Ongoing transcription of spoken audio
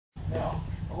Now,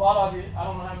 a lot of you, I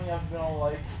don't know how many of you have been on the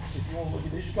lake. If you want to look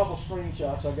at these, are a couple of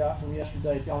screenshots I got from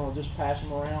yesterday. If y'all want to just pass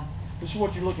them around, this is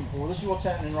what you're looking for. This is what's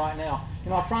happening right now.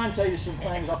 And I'll try and tell you some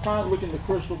things. I'll try and look in the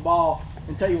crystal ball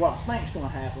and tell you what I think is going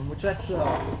to happen, which that's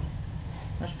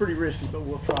pretty risky, but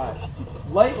we'll try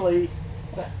it. Lately,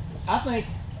 I think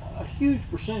a huge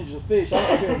percentage of the fish, I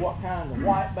don't care what kind, the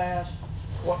white bass,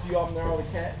 what few of them there are, the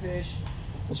catfish,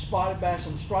 the spotted bass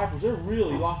and the stripers, they're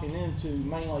really locking into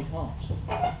main lake humps.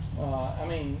 I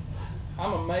mean,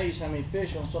 I'm amazed how many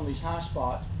fish on some of these high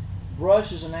spots.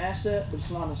 Brush is an asset, but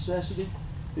it's not a necessity.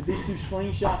 With these two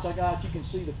screenshots I got, you can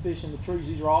see the fish in the trees.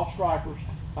 These are all stripers.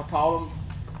 I caught them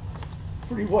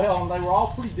pretty well, and they were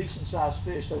all pretty decent sized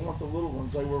fish. They weren't the little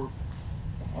ones. They were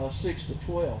 6 to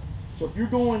 12. So if you're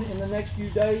going in the next few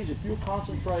days, if you'll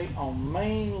concentrate on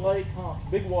main lake humps,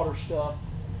 big water stuff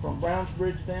from Browns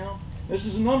Bridge down, this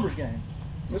is a numbers game.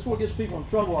 This is what gets people in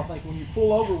trouble, I think, when you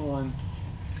pull over one.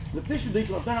 The fish are deep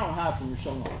enough, they're not going to hide from your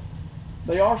sonar.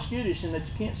 They are skittish in that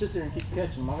you can't sit there and keep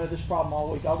catching them. I've had this problem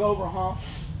all week. I'll go over a hump,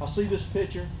 I'll see this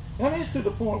picture, and I mean, it's to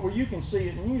the point where you can see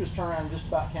it, and you just turn around and just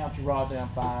about count your rod down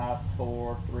 5,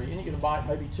 4, 3, and you get a bite,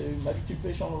 maybe two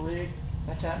fish on the rig.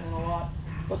 That's happening a lot.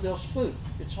 But they'll spook.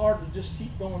 It's hard to just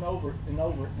keep going over it and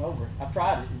over it and over it. I've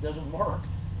tried it, it doesn't work.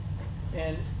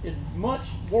 And as much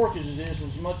work as it is,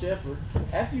 and as much effort,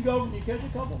 after you go over and you catch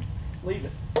a couple, leave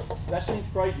it. That seems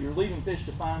crazy. You're leaving fish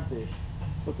to find fish.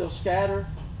 But they'll scatter.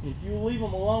 If you leave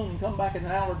them alone and come back in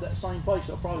an hour at that same place,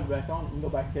 they'll probably be back on it and go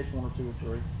back and catch 1 or 2 or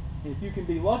 3. And if you can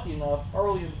be lucky enough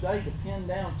early in the day to pin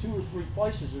down 2 or 3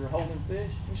 places that are holding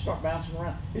fish, you start bouncing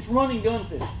around. It's running gun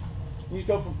fish. You just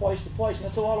go from place to place, and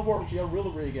that's a lot of work. So you got to reel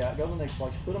the rig out, go to the next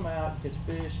place, put them out, catch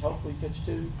fish, hopefully catch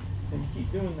 2, and you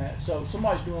keep doing that. So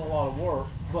somebody's doing a lot of work,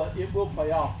 but it will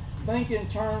pay off. Think in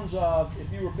terms of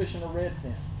if you were fishing a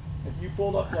redfin. If you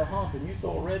pulled up to a hump and you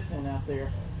throw a redfin out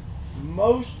there,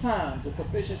 most times if a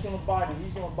fish is going to bite it,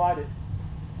 he's going to bite it.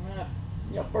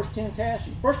 First 10 casts.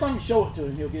 First time you show it to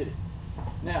him, he'll get it.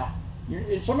 Now,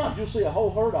 and sometimes you'll see a whole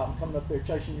herd of them coming up there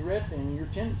chasing your redfin, and your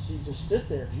tendency is to sit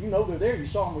there because you know they're there. You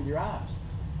saw them with your eyes.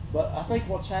 But I think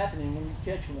what's happening when you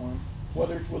catch one,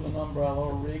 whether it's with an umbrella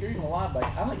or a rig or even a live bait,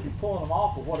 I think you're pulling them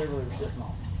off of whatever they're sitting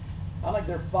on. I think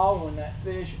they're following that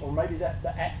fish, or maybe the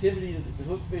activity that the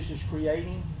hookfish is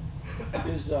creating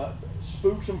is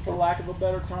spooks them, for lack of a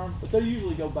better term, but they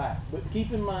usually go back. But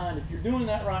keep in mind, if you're doing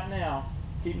that right now,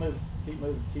 keep moving, keep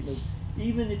moving, keep moving.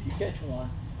 Even if you catch one,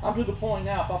 I'm to the point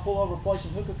now, if I pull over a place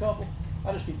and hook a couple,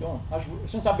 I just keep going.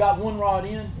 Since I've got one rod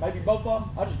in, maybe both of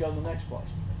them, I just go to the next place,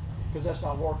 because that's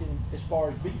not working as far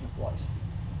as beating the place.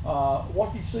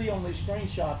 What you see on these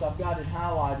screenshots, I've got it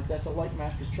highlighted. That's a Lake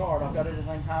Master chart. I've got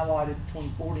everything highlighted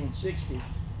between 40 and 60.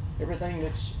 Everything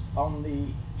that's on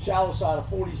the shallow side of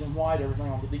 40s in white, everything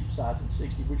on the deep sides in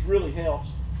 60, which really helps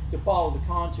to follow the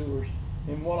contours.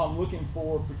 And what I'm looking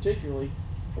for particularly,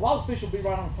 a lot of fish will be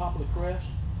right on top of the crest,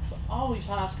 but all these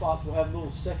high spots will have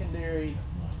little secondary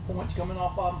points coming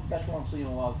off of them. That's where I'm seeing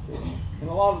a lot of fish. And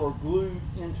a lot of them are glued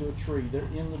into a tree. They're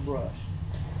in the brush.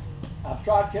 I've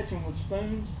tried catching with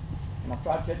spoons, and I've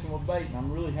tried catching with bait, and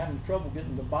I'm really having trouble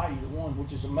getting to bite either one,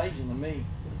 which is amazing to me.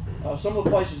 Some of the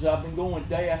places I've been going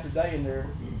day after day, and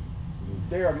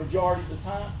they're a majority of the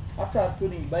time, I've tried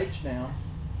putting baits down,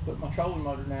 put my trolling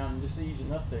motor down, and just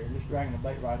easing up there, and just dragging the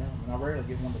bait right in them, and I rarely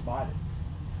get one to bite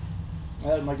it. That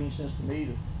doesn't make any sense to me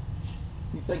either.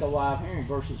 You think a live herring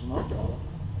versus an umbrella,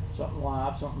 something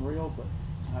live, something real, but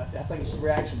I think it's a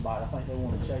reaction bite. I think they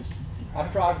want to chase it.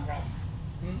 I've tried,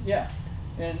 yeah,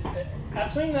 and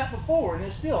I've seen that before, and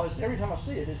it's every time I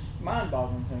see it, it's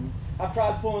mind-boggling to me. I've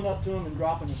tried pulling up to them and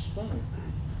dropping a spoon,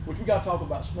 which we got to talk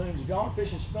about spoons. If you aren't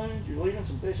fishing spoons, you're leaving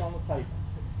some fish on the table,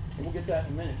 and we'll get that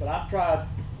in a minute. But I've tried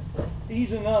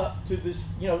easing up to this,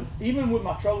 even with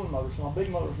my trolling motor, so my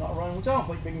big motor's not running, which I don't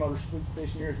think big motors spook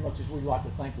fish near as much as we like to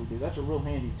think we do. That's a real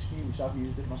handy excuse. I've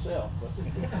used it myself.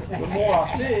 But the more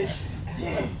I fish,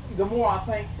 the more I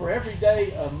think for every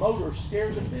day a motor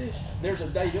scares a fish, there's a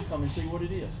day he'll come and see what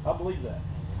it is. I believe that.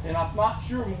 And I'm not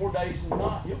sure more days than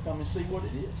not he'll come and see what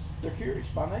it is. They're curious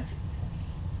by nature.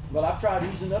 But I've tried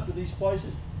easing up to these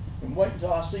places and wait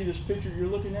until I see this picture you're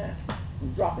looking at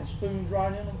and dropping spoons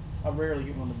right in them. I rarely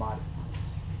get one to bite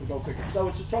it. To go quicker. So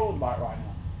it's a trolling bite right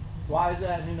now. Why is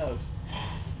that? Who knows?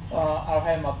 I've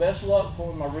had my best luck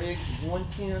pulling my rigs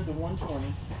 110 to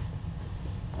 120.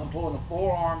 I'm pulling a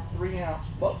 4-arm, 3-ounce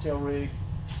bucktail rig,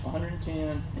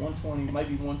 110, 120,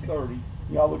 maybe 130.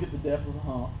 Y'all look at the depth of the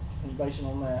hump and basing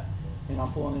on that. And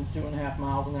I'm pulling in 2.5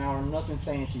 miles an hour, nothing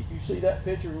fancy. If you see that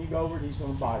picture and you go over it, he's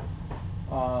going to bite it.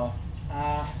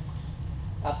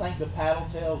 I think the paddle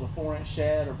tails, a 4-inch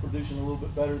shad, are producing a little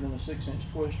bit better than a 6-inch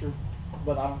twister.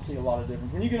 but I don't see a lot of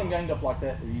difference. When you get them ganged up like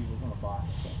that, they're usually going to bite.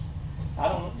 So, I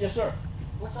don't. Yes, sir.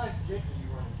 What size jigs are you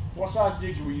running? What size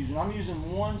jigs are we using? I'm using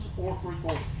 1s or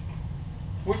 3/4.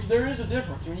 Which there is a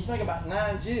difference. When you think about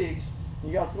 9 jigs,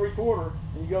 you got a 3/4,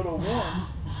 and you go to a 1,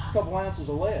 a couple ounces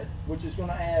of lead, which is going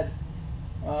to add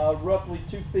roughly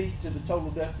 2 feet to the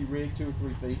total depth of your rig, 2 or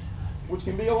 3 feet, which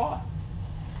can be a lot.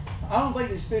 I don't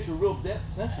think these fish are real depth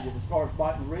sensitive as far as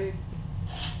biting the rig,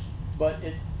 but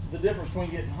it's the difference between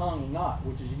getting hung and not,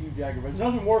 which is a huge aggravation.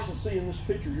 There's nothing worse than seeing this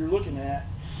picture you're looking at,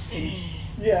 and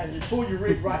and you pull your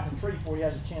rig right in the tree before he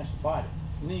has a chance to bite it.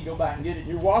 And then you go back and get it.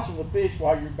 You're watching the fish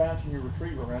while you're bouncing your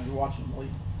retriever around. You're watching them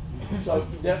leave. So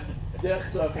depth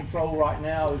control right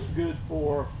now is good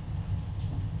for,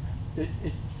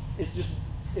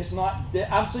 it's not,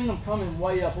 I've seen them coming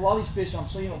way up. A lot of these fish I'm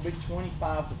seeing will be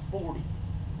 25 to 40.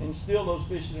 And still those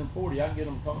fish that are 40, I can get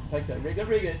them to come take that rig. That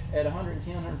rig at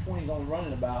 110, 120 is only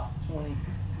running about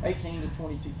 18 to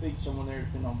 22 feet, somewhere there,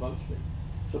 depending on boat speed.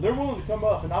 So they're willing to come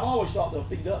up, and I've always thought they'll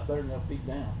feed up better than they'll feed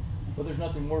down. But there's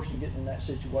nothing worse than getting in that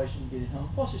situation and getting hung.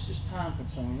 Plus, it's just time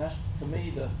consuming. That's, to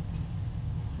me,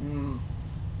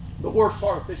 the worst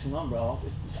part of fishing an umbrella.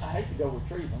 I hate to go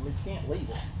retrieve them. You can't leave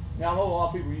it. Now, I know a lot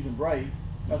of people are using braid.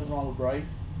 Nothing wrong with braid.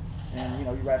 And, you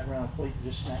know, you wrap around a cleat and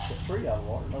just snatch that tree out of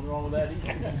the water. Nothing wrong with that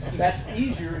either. That's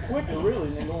easier and quicker, really,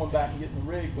 than going back and getting the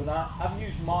rig. But I've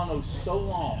used mono so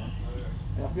long,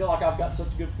 and I feel like I've got such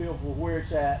a good feel for where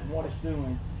it's at and what it's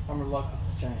doing, I'm reluctant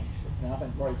to change. And I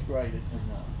think braid's great.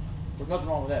 There's nothing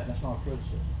wrong with that, and that's not a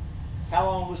criticism. How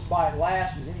long will this bite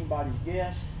last is anybody's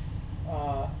guess.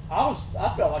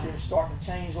 I felt like it was starting to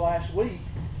change last week,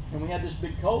 and we had this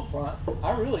big cold front.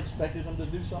 I really expected them to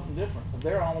do something different, but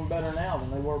they're on them better now than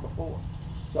they were before.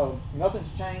 So nothing's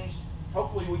changed.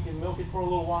 Hopefully we can milk it for a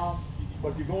little while, but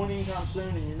if you're going anytime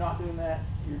soon and you're not doing that,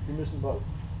 you're missing the boat.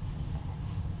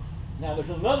 Now there's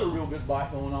another real good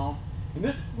bite going on, and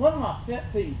this one of my pet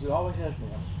peeves. It always has been.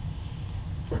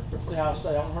 See how I say,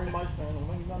 I don't hurt anybody's feelings, I don't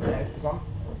make anybody mad, because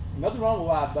nothing wrong with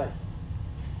live bait.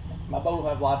 My boat will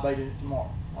have live bait in it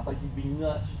tomorrow. I think you'd be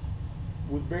nuts,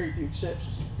 with very few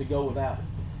exceptions, to go without it.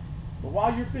 But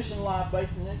while you're fishing live bait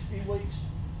in the next few weeks,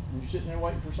 and you're sitting there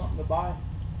waiting for something to bite,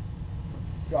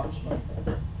 drop a spoon.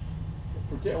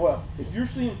 Well, if you're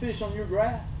seeing fish on your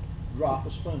graph, drop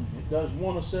a spoon. It does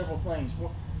one of several things.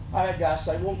 I had guys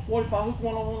say, well, what if I hook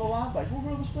one on one of the live baits? We'll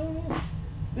reel the spoon in.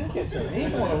 Didn't get to it. He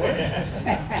ain't going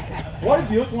nowhere. What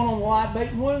if you hook one on the live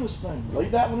bait and one in the spoon?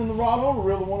 Leave that one in the rod over,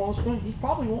 reel the one on the spoon. He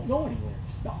probably won't go anywhere.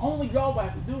 The only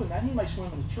drawback of doing that, he may swim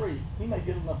in the tree. He may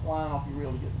get enough line off your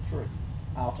reel to get in the tree.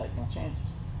 I'll take my chances.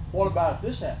 What about if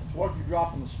this happens? What if you're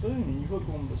dropping the spoon and you hook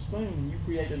on the spoon and you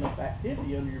create enough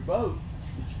activity under your boat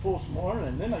that you pull some more in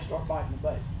and then they start biting the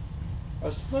bait?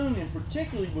 A spoon, and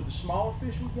particularly with the smaller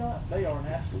fish we've got, they are an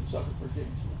absolute sucker for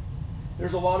jigging spoon.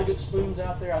 There's a lot of good spoons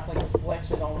out there. I think the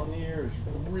Flex-It on Lanier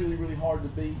is really, really hard to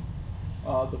beat.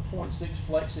 The .6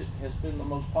 Flex-It has been the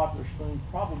most popular spoon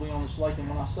probably on this lake, and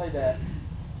when I say that,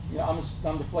 you know,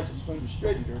 I'm the Flex-It spoon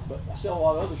distributor, but I sell a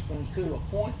lot of other spoons too.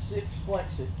 A .6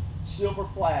 Flex-It Silver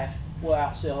Flash will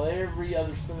outsell every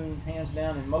other spoon hands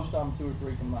down, and most of them 2 or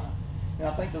 3 combined. And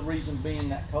I think the reason being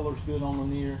that color's good on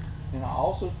Lanier, and I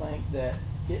also think that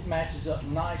it matches up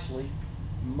nicely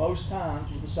most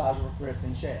times with the size of a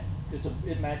crab-fin shaft.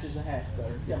 It matches the hatch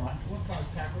better. Yeah, Mike. What size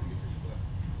tackle do you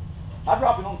use? I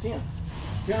drop it on 10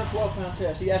 or 12 pound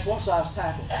test. He asked what size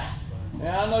tackle.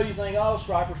 Now I know you think, oh,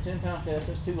 stripers, 10 pound test,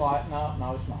 that's too light.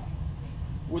 No, it's not.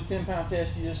 With 10 pound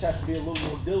test, you just have to be a little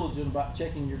more diligent about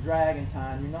checking your drag and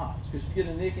tying your knots. Because if you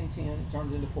get a nick in 10, it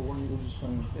turns into 4 and you lose a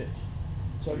spoon of fish.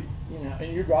 So, you know,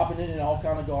 and you're dropping it in all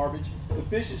kind of garbage. The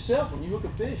fish itself, when you hook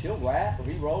a fish, he'll wrap or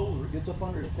he rolls or it gets up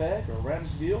under his peck or around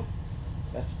his gill.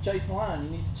 That's a chafe line.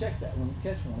 You need to check that when you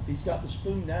catch one. If he's got the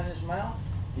spoon down in his mouth,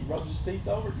 he rubs his teeth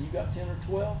over it, and you got 10 or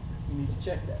 12, you need to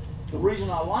check that. The reason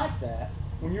I like that,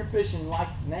 when you're fishing like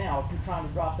now, if you're trying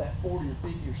to drop that 40 or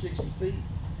 50 or 60 feet,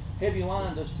 heavy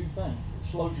line does 2 things.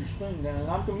 It slows your spoon down,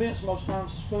 and I'm convinced most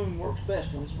times the spoon works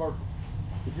best when it's vertical.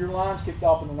 If your line's kicked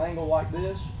off in an angle like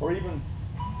this, or even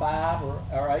 5 or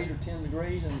 8 or 10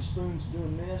 degrees, and the spoon's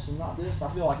doing this and not this,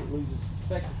 I feel like it loses its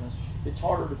effectiveness. It's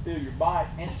harder to feel your bite,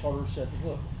 and it's harder to set the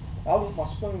hook. I want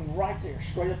my spoon right there,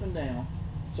 straight up and down,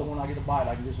 so when I get a bite,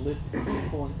 I can just lift it and just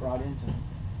pulling it right into me.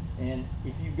 And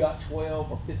if you've got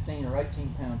 12 or 15 or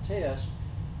 18 pound tests,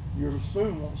 your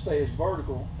spoon won't stay as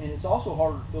vertical, and it's also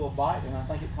harder to feel a bite, and I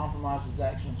think it compromises the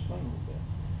action of the spoon a little bit.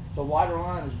 So lighter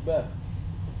line is better.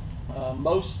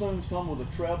 Most spoons come with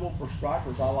a treble. For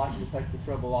stripers, I like to take the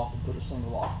treble off and put a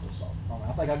single octopus on it.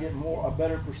 I think I get a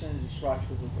better percentage of stripes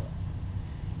with the treble.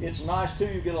 It's nice too,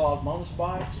 you get a lot of bonus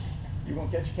bites. You're going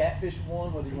to catch a catfish with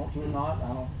one, whether you want to or not. I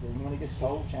don't. When it gets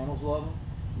cold, channels love them.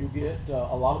 You'll get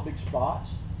a lot of big spots,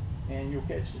 and you'll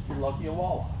catch, if you're lucky, a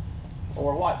walleye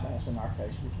or a white bass in our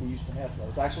case, which we used to have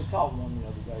those. I actually caught one the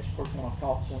other day. It's the first one I've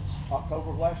caught since October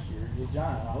of last year. He's a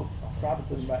giant. I tried to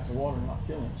put him back in the water and not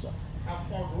kill him. So. How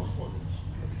far was for this?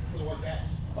 For the white bass?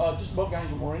 Just above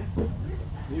Angel Marine.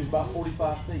 He was about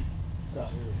 45 feet. So,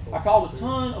 I caught a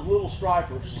ton of little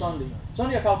stripers Sunday.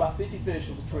 Sunday I caught about 50 fish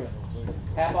with the trip.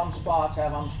 Half of them spots,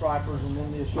 half of them stripers, and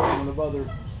then the assortment of other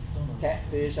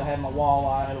catfish. I had my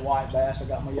walleye, I had a white bass, I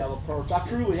got my yellow perch. I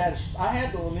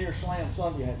had the Lanier Slam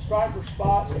Sunday. I had stripers,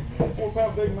 spots,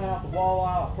 4-pound big mouth, a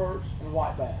walleye, a perch, and a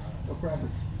white bass. No crappers.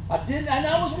 I didn't, and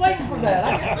I was waiting for that.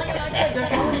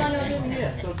 That's the only thing I didn't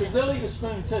get. So, because they'll eat a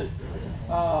spoon too.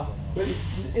 But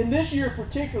in this year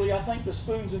particularly, I think the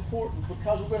spoon's important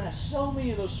because we're going to have so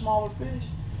many of those smaller fish.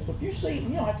 So if you see, you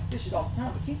don't have to fish it all the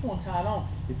time, but keep one tied on.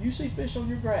 If you see fish on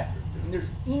your graph and there's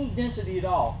any density at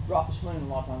all, drop the spoon and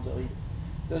a lot of times they'll eat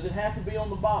it. Does it have to be on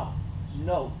the bottom?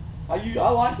 No. I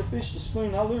like to fish the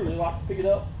spoon. I literally like to pick it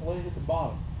up and let it hit the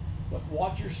bottom. But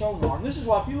watch your sonar. And this is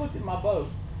why if you look at my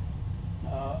boat's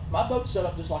set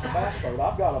up just like a bass boat.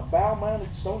 I've got a bow-mounted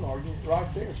sonar unit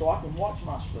right there so I can watch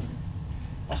my spoon.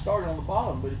 I started on the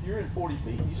bottom, but if you're in 40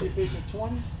 feet and you see a fish at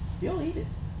 20, he'll eat it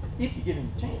if you give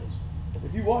him a chance.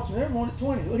 If you're watching everyone at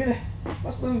 20, look at that,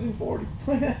 my spoon's in 40.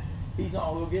 He's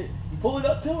not going to get it. You pull it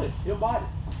up to him, he'll bite it.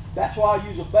 That's why I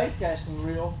use a bait casting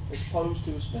reel as opposed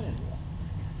to a spinning reel.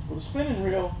 With a spinning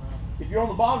reel, if you're on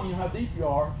the bottom, you know how deep you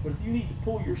are, but if you need to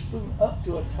pull your spoon up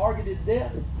to a targeted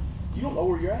depth, you don't know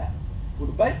where you're at.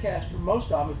 With a bait caster,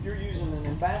 most of them, if you're using an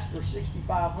Ambassador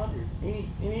 6500,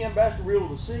 any Ambassador reel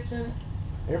with a 6 in it,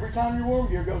 every time your worm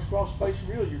gear goes across the face of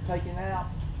the reel, you're taking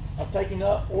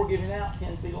up or giving out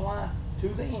 10 feet of line to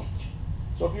the inch.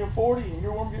 So if you're in 40 and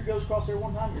your worm gear goes across there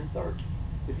one time, you're in 30.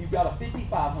 If you've got a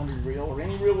 5500 reel or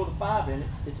any reel with a 5 in it,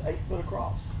 it's 8 foot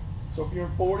across. So if you're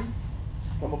in 40,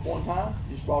 come up one time,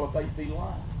 you just brought up 8 feet of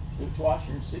line. Do it twice,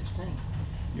 you're in 16.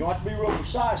 You don't have to be real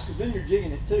precise because then you're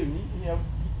jigging it too. You know,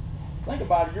 think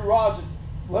about it, your rod's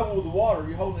at level with the water,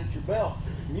 you're holding it at your belt.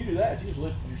 When you do that, you just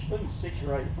lift your spoon 6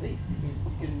 or 8 feet.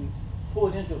 You can pull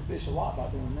it into a fish a lot by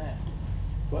doing that.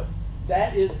 But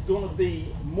that is going to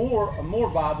be a more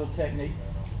viable technique.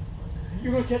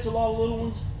 You're going to catch a lot of little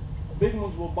ones. Big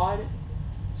ones will bite it.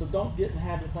 So don't get in the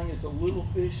habit of thinking it's a little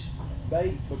fish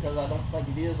bait because I don't think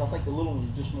it is. I think the little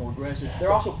ones are just more aggressive.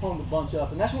 They're also prone to bunch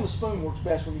up, and that's when the spoon works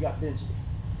best when you got density.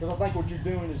 Because I think what you're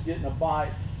doing is getting a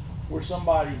bite where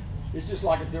somebody, it's just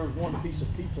like if there was one piece of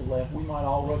pizza left, we might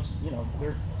all rush, you know,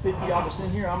 there's 50 of us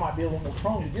in here, I might be a little more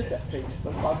prone to get that piece.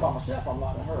 But if I'm by myself, I'm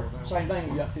not in a hurry. Same thing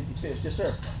when you got 50 fish. Yes,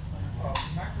 sir.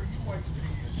 Mack, are you waiting until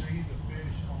you see the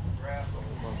fish on the graph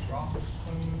before you drop the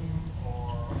spoon,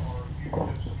 or you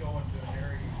just go into an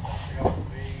area you want to see off the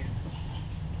bead?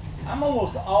 I'm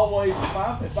almost always,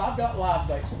 if I've got live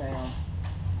baits down,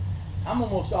 I'm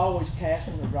almost always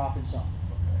casting or dropping something.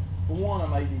 Okay. For one,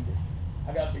 I'm ADD.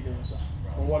 I got to be doing something.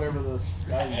 Or whatever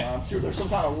I'm sure there's some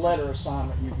kind of letter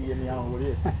assignment you give me, I don't know what it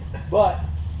is. But,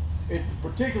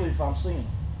 particularly if I'm seeing them.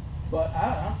 But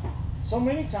so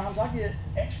many times I get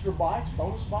extra bites,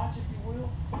 bonus bites if you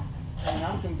will, and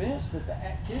I'm convinced that the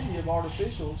activity of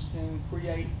artificials can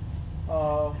create,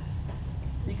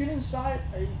 you can incite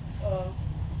a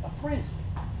frenzy.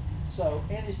 So,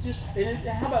 and it's just,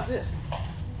 how about this?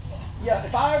 Yeah,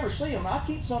 if I ever see them, I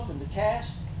keep something to cast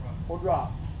or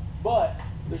drop. But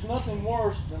there's nothing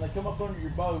worse than they come up under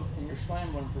your boat and you're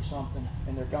scrambling for something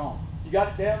and they're gone. You got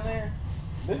it down there,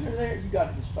 then they're there, you got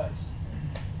it in space.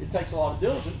 It takes a lot of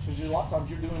diligence because a lot of times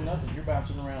you're doing nothing, you're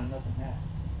bouncing around and nothing happens.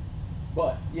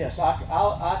 But yes,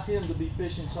 I tend to be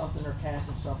fishing something or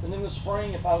casting something. In the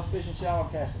spring, if I was fishing shallow,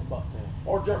 I'm casting a bucktail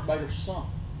or jerkbait or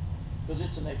something because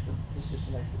it's just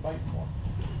an extra bait more.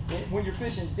 And when you're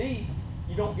fishing deep,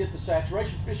 you don't get the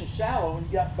saturation. Fishing shallow and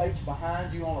you got baits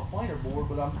behind you on a planer board,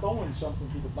 but I'm throwing something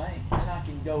to the bank and I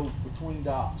can go between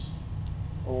docks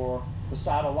or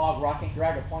beside a log where I can't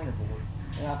drag a planer board.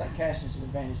 And I think casting's an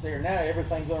advantage there. Now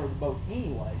everything's under the boat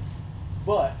anyway,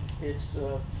 but it's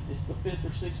the 5th or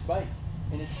 6th bait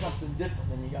and it's something different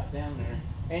than you got down there.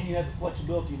 And you have the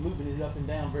flexibility of moving it up and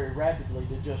down very rapidly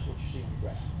to adjust what you see on the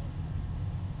grass.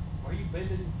 Are you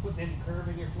bending, putting any curve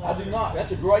in your flat? I do not.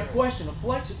 That's a great question. A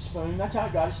Flex-It spoon, that's how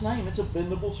it got its name. It's a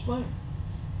bendable spoon.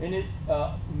 And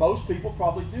most people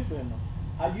probably do bend them.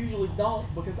 I usually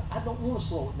don't because I don't want to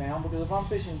slow it down because if I'm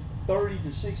fishing 30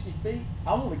 to 60 feet,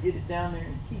 I want to get it down there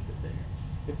and keep it there.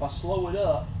 If I slow it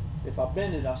up, if I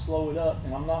bend it, I slow it up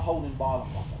and I'm not holding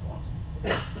bottom like I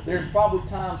was. There's probably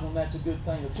times when that's a good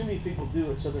thing, but too many people do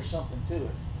it, so there's something to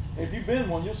it. If you've been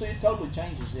one, you'll see it totally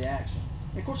changes the action.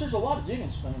 And of course, there's a lot of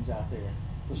jigging spoons out there.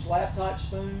 The slab type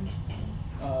spoons,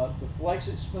 the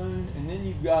Flex-It spoon, and then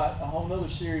you've got a whole nother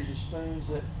series of spoons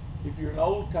that, if you're an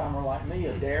old timer like me,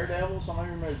 a Daredevil,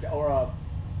 somebody remember, or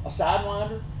a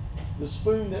Sidewinder, the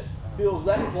spoon that fills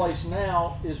that place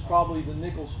now is probably the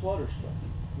Nichols Flutter spoon,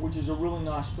 which is a really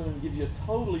nice spoon. It gives you a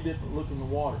totally different look in the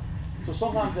water. So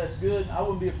sometimes that's good. I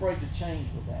wouldn't be afraid to change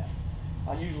with that.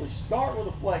 I usually start with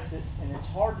a Flex-It, and it's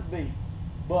hard to beat,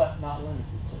 but not limited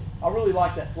to. I really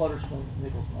like that Flutter spoon that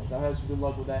Nichols makes. I've had some good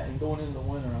luck with that, and going into the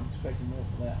winter, I'm expecting more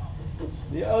for that.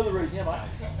 The other reason, yeah,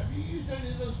 have you used any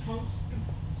of those tungsten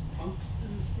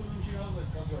spoons, you know,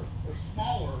 because they're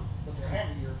smaller, but they're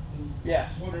heavier? Yeah.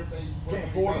 I wonder if they Can't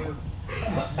afford them.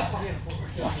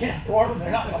 I can't afford them.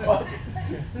 They're not my budget.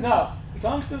 No,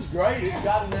 tungsten's great. It's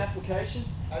got an application.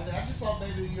 I just thought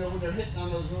maybe, you know, when they're hitting on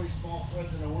those really small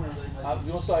threads in the winter, they might. I was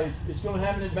going to say, it's going to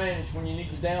have an advantage when you need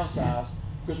to downsize,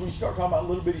 because when you start talking about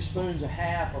little bitty spoons, a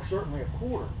half or certainly a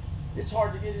quarter, it's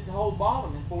hard to get it to hold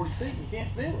bottom in 40 feet. You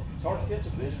can't feel it. It's hard to catch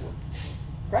a fish with.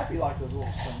 Crappie like those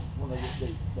little spoons when they get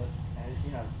deep, but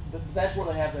you know, that's where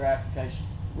they have their application.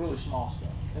 Really small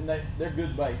stuff, and they're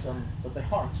good baits, but they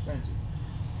are expensive.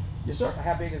 Yes, sir.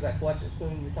 How big is that Flex-It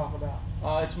spoon you're talking about?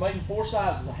 It's made in 4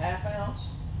 sizes: a ½ ounce,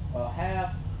 a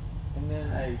half, and then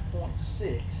a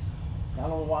 0.6. I don't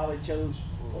know why they chose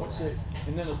 0.6,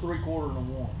 and then a 3/4 and a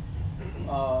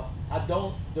 1. I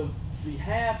don't the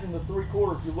half and the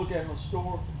 3/4. If you look at them in the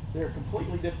store, they're a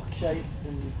completely different shape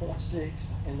than the 0.6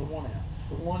 and the 1 ounce.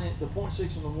 The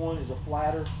 0.6 and the 1 is a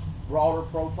flatter, broader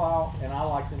profile, and I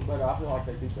like them better. I feel like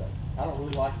they do better. I don't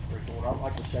really like the 3/4. I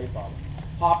like the shape of it.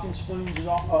 Hopkins spoons is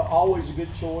always a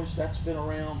good choice. That's been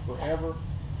around forever.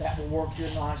 That will work here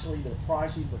nicely. They're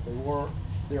pricey, but they work.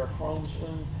 They're a chrome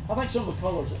spoon. I think some of the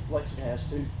colors that Flex-It has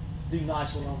too do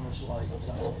nicely on this lake.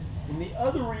 So, and the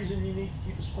other reason you need to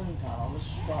keep a spoon tight on, this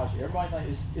surprises you. Everybody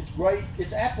thinks it's great.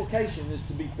 Its application is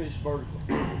to be fished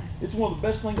vertically. It's one of the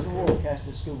best things in the world to cast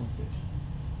at schooling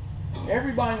fish.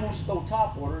 Everybody wants to throw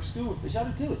topwater at schooling fish. I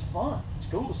do too. It's fun.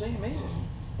 It's cool to see them eat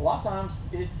it. A lot of times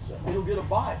it'll get a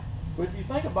bite. But if you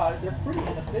think about it, they're pretty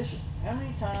inefficient. How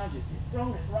many times if you've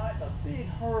thrown it right in a big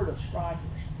herd of stripers,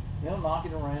 he'll knock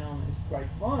it around. It's great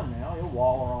fun now. He'll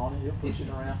waller on it. He'll push it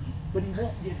around. But he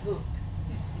won't get hooked.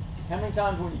 How many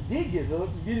times when he did get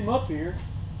hooked, you get him up here,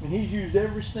 and he's used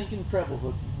every stinking treble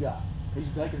hook you've got. He's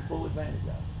taking full advantage of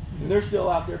it. And they're still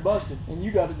out there busting, and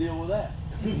you got to deal with that.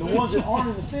 And the ones that aren't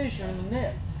in the fish are in the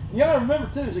net. You got to remember,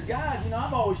 too, as a guide, you know,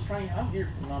 I've always trained, I'm geared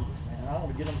for numbers, man. I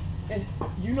want to get them. And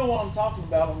you know what I'm talking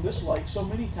about on this lake so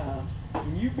many times.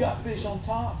 When you've got fish on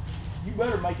top, you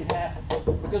better make it happen,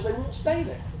 because they won't stay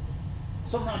there.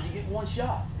 Sometimes you get one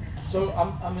shot. So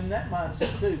I'm in that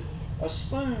mindset too. A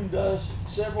spoon does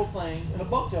several things, and a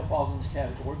boattail falls in this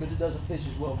category, but it doesn't fish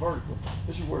as well vertically.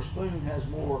 This is where a spoon has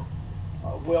more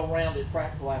well-rounded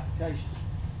practical applications.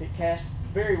 It casts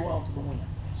very well into the wind,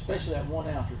 especially that 1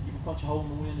 ounce. If you can punch a hole in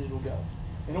the wind, it'll go.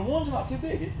 And the one's not too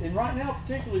big. And right now,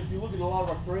 particularly if you look at a lot of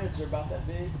our threads, they're about that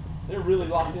big. They're really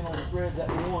locked in on the threads. That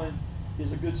one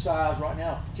is a good size right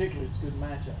now. Particularly, it's a good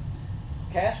matchup.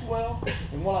 Cast well,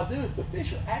 and what I do is the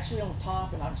fish are actually on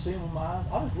top, and I can see them with my eyes.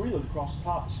 I just reel it across the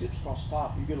top. It skips across the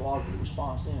top. You get a lot of good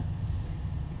response in.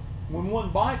 When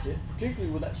one bites it,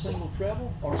 particularly with that single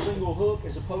treble or single hook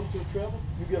as opposed to a treble,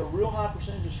 you get a real high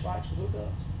percentage of strikes with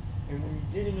hookups. And when you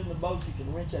get him in the boat, you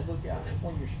can wrench that hook out and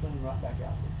swing your spoon right back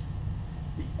out there.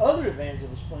 The other advantage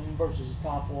of a spoon versus a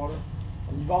topwater,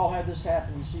 and you've all had this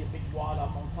happen, you see a big wad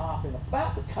up on top, and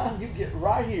about the time you get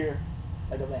right here,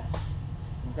 they go down.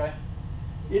 Okay?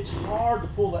 It's hard to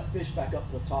pull that fish back up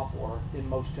to the topwater in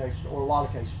most cases, or a lot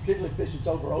of cases, particularly if fish that's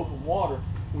over open water.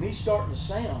 When he's starting to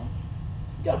sound,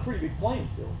 you've got a pretty big playing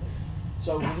field there.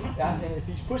 So when and if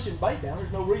he's pushing bait down,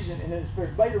 there's no reason, and if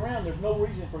there's bait around, there's no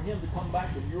reason for him to come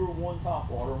back to your one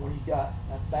topwater when he's got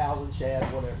 1,000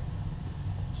 shad, whatever.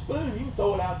 Spoon, you can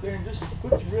throw it out there and just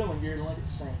put your reeling gear and let it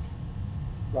sink.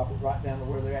 Drop it right down to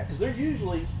where they're at. Because they're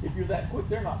usually, if you're that quick,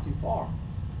 they're not too far.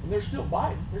 And they're still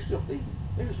biting, they're still feeding.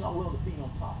 They're just not willing to feed on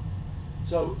top.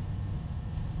 So,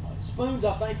 spoons,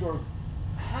 I think, are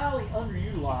highly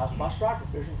underutilized by striper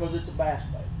fishing because it's a bass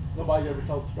bait. Nobody's ever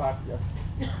told the striper that.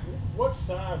 What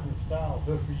size and style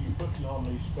hook are you putting on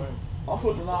these spoons? I'm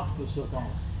putting an octopus hook on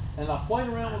it. And I've played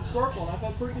around with the circle, and I've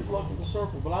had pretty good luck with the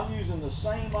circle. But I'm using the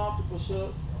same octopus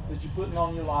hook that you're putting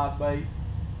on your live bait.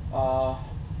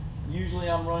 Usually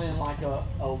I'm running like a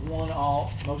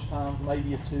 1/0, most times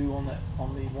maybe a 2 on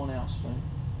the 1 ounce spoon.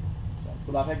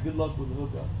 But I've had good luck with the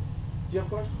hookup. Do you have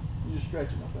a question? You're just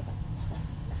stretching up there.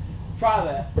 Try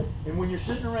that. And when you're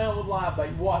sitting around with live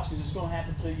bait, watch, because it's going to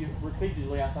happen to you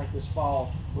repeatedly, I think, this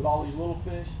fall with all these little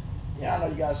fish. Yeah, I know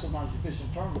you guys sometimes you fish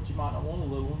in tournaments, you might not want a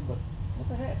little one, but what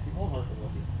the heck, it won't hurt a little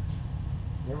bit.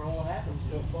 Never know what happens.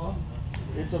 Still fun.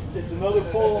 It's another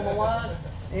pull on the line,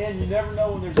 and you never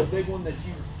know when there's a big one that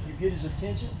you get his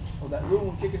attention, or that little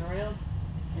one kicking around,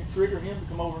 you trigger him to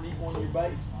come over and eat one of your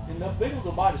baits. And the big ones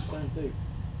will bite a spoon too.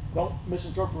 Don't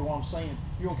misinterpret what I'm saying.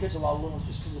 You're going to catch a lot of little ones,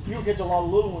 just because if you don't catch a lot of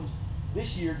little ones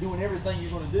this year doing everything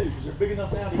you're going to do, because they're big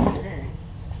enough now to eat your herring.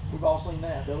 We've all seen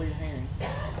that. They'll eat a herring.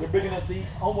 They're big enough to eat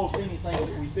almost anything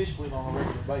that we fish with on a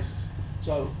regular basis.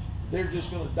 So they're just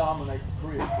going to dominate the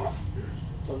crib.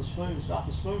 So the spoon's not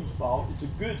the spoon's fault. It's a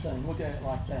good thing. Look at it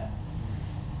like that.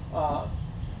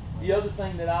 The other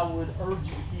thing that I would urge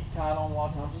you to keep tight on a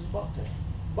lot of times is bucktail.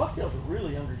 Bucktails are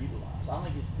really underutilized. I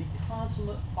think it's the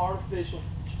consummate artificial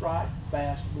striped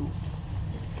bass lure.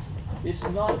 It's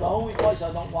not the only place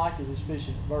I don't like it is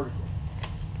fishing it vertically.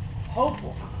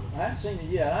 Hopefully, I haven't seen it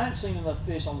yet. I haven't seen enough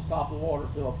fish on the top of the water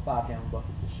to fill up a 5-gallon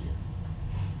bucket this year.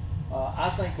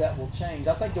 I think that will change.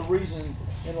 I think the reason,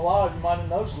 and a lot of you might have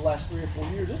noticed the last 3 or 4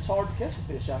 years, it's hard to catch a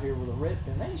fish out here with a red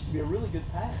fin. That used to be a really good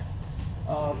pattern.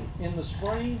 In the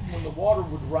spring, when the water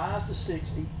would rise to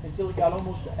 60 until it got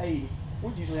almost to 80,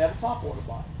 we'd usually have a topwater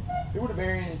bite. It would have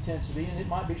varying intensity, and it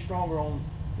might be stronger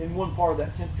in one part of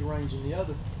that temperature range than the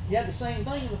other. You had the same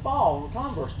thing in the fall, the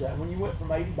converse of that, when you went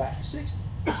from 80 back to 60.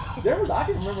 I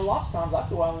can remember lots of times I'd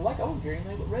go out on the lake, I wouldn't carry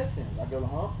anything but red fins. I'd go to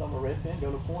hump, throw my red fin,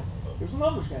 go to point. It was a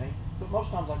numbers game, but most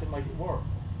times I could make it work.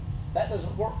 That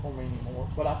doesn't work for me anymore,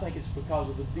 but I think it's because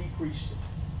of the decreased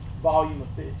volume of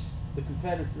fish. The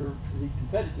competitive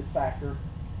factor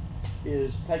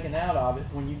is taken out of it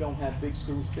when you don't have big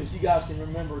schools of fish. You guys can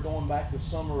remember going back to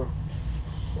summer of,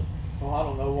 I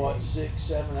don't know what, 6,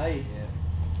 7, 8. Yeah.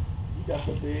 You got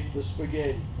the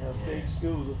spaghetti, big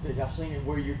schools of fish. I've seen it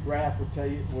where your graph would tell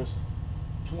you it was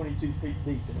 22 feet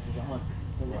deep and it was 100,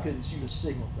 because they couldn't shoot a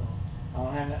signal to them. I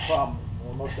don't have that problem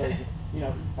anymore. Most days,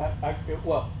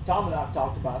 well, Tom and I have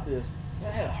talked about this.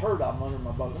 I had a herd of them under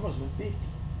my boat. There must have been 50.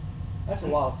 That's a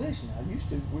lot of fish now. Used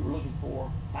to, we were looking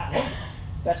for 500.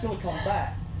 That's going to come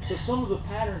back. So some of the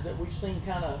patterns that we've seen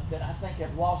that I think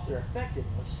have lost their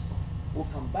effectiveness will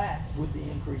come back with the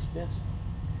increased density.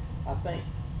 I think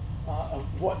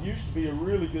what used to be a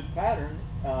really good pattern,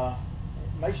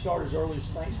 it may start as early as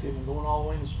Thanksgiving, going all the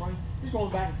way in the spring. He's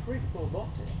going back in the creek to throw a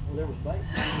bucktail where there was bait.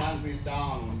 Reminds me of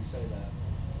Don when you say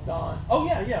that. Don. Oh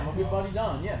yeah, my good buddy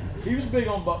Don, yeah. He was big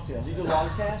on bucktails. He did a lot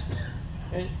of casting.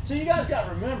 And so you guys got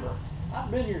to remember,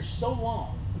 I've been here so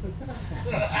long.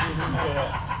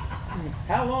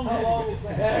 How long?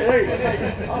 There you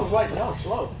go. I was waiting, I was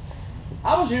slow.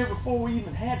 I was here before we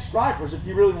even had stripers, if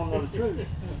you really want to know the truth.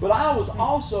 But I was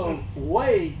also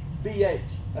way BH.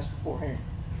 That's before herring.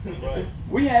 Right.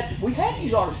 We had to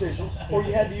use artificials, or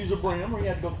you had to use a brim, or you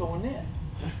had to go throw a net.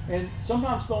 And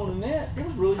sometimes throwing a net, it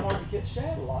was really hard to catch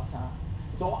shad a lot of times.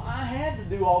 So I had to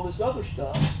do all this other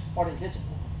stuff, or I didn't catch it.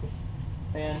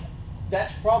 And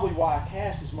that's probably why I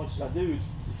cast as much as I do.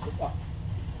 I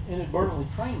inadvertently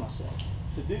train myself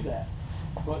to do that.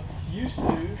 But used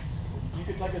to, you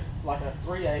could take like a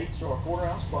 3/8 or a 1/4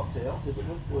 ounce bucktail, tip it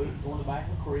with fluke, go in the back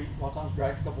of the creek, a lot of times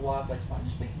drag a couple live baits,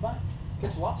 just beat the bank.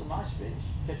 Catch lots of nice fish,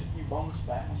 catch a few bonus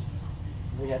bass.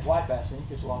 We had white bass, and you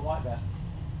catch a lot of white bass.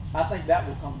 I think that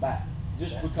will come back,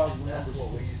 just because of the numbers. That's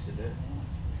what we used to do.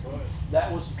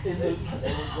 That was in the.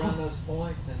 They would run those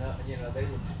points, and they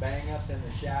would bang up in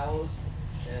the shallows,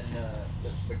 and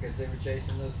because they were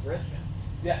chasing those freshmen.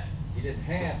 Yeah. You didn't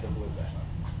have the blue bass.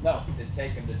 No. To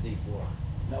take them to deep water.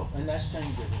 No, and that's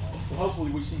changed everything. So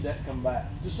hopefully we see that come back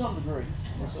to some degree.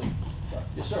 We'll see.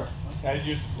 Yes, sir. Now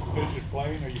you just fish it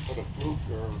plain, or you put a fluke,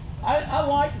 or? I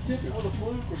like to tip it with a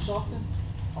fluke or something.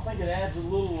 I think it adds a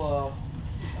little.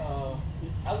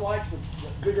 I like the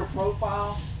bigger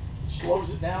profile. It slows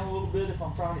it down a little bit if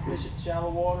I'm trying to fish it in shallow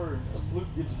water, and a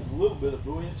fluke gives it a little bit of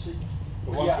buoyancy.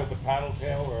 The one with the paddle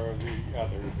tail, or the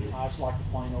other? I just like the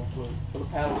plain old fluke for the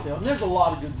paddle tail. And there's a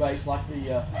lot of good baits like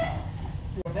the.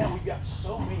 Now we've got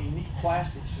so many neat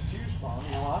plastics to choose from.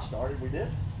 You know, I started, we did.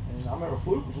 And I remember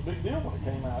fluke was a big deal when it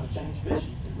came out. It changed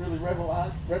fishing. It really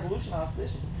revolutionized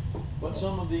fishing. But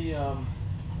some of the,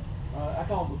 I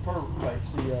call them the pervert baits,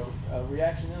 the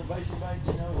reaction innovation baits,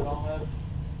 that all have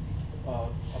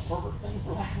a pervert thing,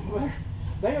 for lack of a better.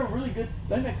 They are really good.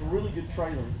 They make a really good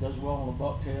trailer that does well on a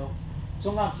bucktail.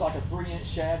 Sometimes it's like a 3-inch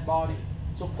shad body.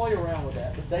 So play around with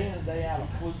that. But day in and day out, a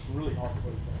fluke's really hard to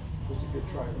put there. It's a good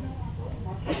trailer.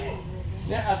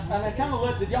 Yeah, and I kind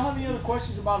of did y'all have any other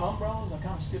questions about umbrellas? I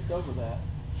kind of skipped over that.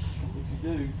 If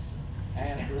you do.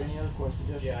 And are there any other questions?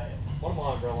 Yes, sir? Yeah, one of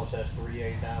my umbrellas has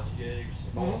 3/8 ounce jigs.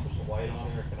 If I want to put some weight on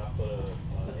there, can I put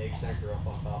an egg sinker up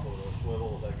on top of a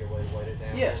swivel? Is that a good way to weight it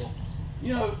down? Yes. A little?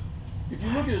 You know, if you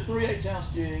look at a 3/8 ounce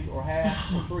jig or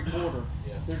half or 3/4,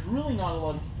 Yeah. there's really not a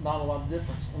lot of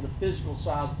difference in the physical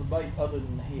size of the bait other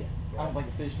than the head. I don't think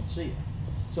the fish can see it.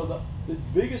 So the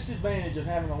biggest advantage of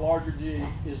having a larger jig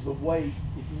is the weight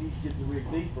if you need to get the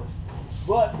rig deeper.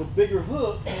 But the bigger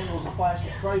hook handles the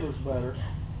plastic trailers better,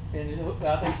 and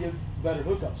I think give better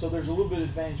hookup. So there's a little bit of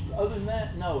advantage. But other than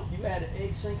that, no. If you add an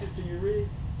egg sinker to your rig,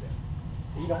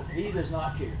 he does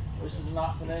not care. This is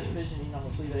not finesse fishing. He's not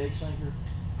going to see the egg sinker.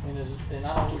 And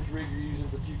I don't know which rig you're using,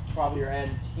 but you probably are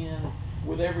adding 10.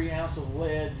 With every ounce of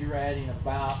lead, you're adding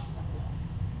about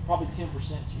probably 10%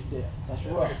 to your depth. That's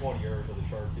Yeah, I rough. think it's one of yours with the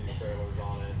shark tooth trailers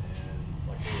on it and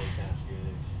like 3/8 ounce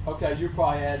jigs. Okay, you're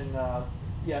probably adding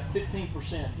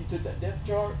 15%. If you took that depth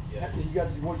chart, Yeah. and you got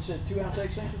what you said, 2 ounce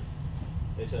egg sinker.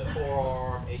 It's a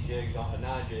 4-arm, 8 jigs on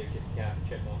 9 jigs if you count the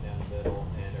chipmunk down the middle,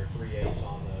 and they're 3/8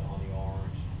 on the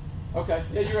arms. Okay,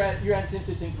 yeah, you're adding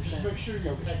 10-15%. Just make sure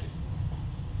you peg it.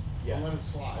 Yeah. Don't let it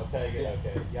slide. Okay, good. Yeah.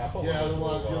 Okay. Yeah, I put one Yeah, of those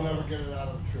otherwise little, you'll never get it out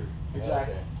of the tree.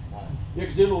 Exactly. Okay. All right. Yeah,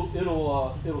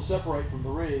 because it'll separate from the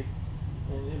rig,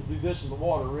 and it'll do this in the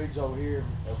water. The rig's over here,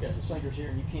 Okay. the sinker's here,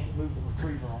 and you can't move the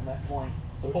retriever on that point.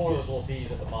 So it four of gets- those little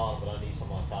C's at the bottom, but I need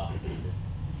some on top to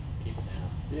keep it down.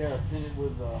 Yeah, pin it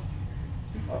with a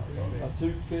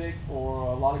toothpick, or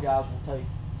a lot of guys will take,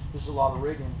 this is a lot of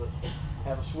rigging, but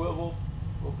have a swivel,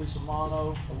 a little piece of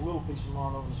mono,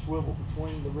 and a swivel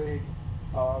between the rig,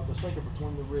 the sinker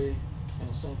between the rig and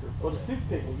the sinker. But a Okay.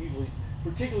 toothpick will usually,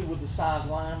 particularly with the size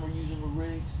line we're using with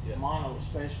rigs, Yeah. mono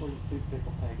especially, the toothpick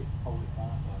will peg it, hold it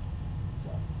fine.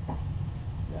 So,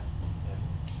 yeah.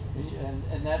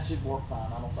 And that should work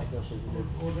fine. I don't think they'll see the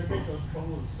difference. Or they make those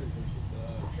trolling stickers with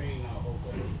the chain out, whole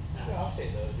thing. Yeah, I've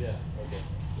seen those. Yeah. Okay.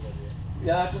 Good idea.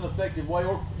 Yeah, that's an effective way.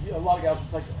 Or a lot of guys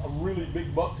will take a really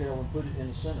big bucktail and put it in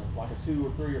the center, like a 2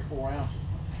 or 3 or 4 ounces.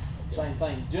 Okay. Same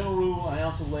thing. General rule: an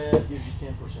ounce of lead gives you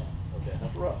 10%. Okay.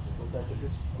 That's rough, but that's a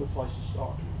good place to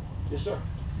start. Yes, sir.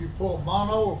 You pull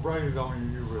mono or braided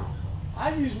on your rig?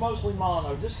 I use mostly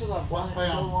mono just because I've done What it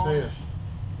so pound long. test?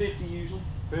 50 usually.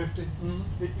 50?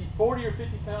 40 or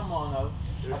 50 pound mono.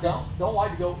 If I you- don't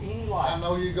like to go any lighter. I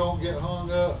know you're gonna get hung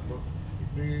up, but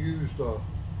do you use the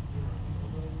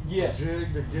Yes.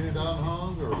 jig to get it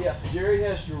unhung, or? Yeah, Jerry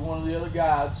Hester, one of the other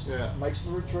guides, Yeah. makes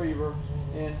the retriever,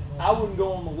 and I wouldn't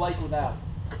go on the lake without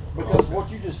it. Because Okay. what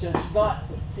you just said is not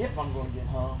if I'm going to get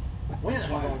hung, when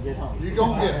am I going to get hung? You're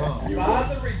gonna get hung. You Buy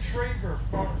will. the retriever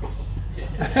first.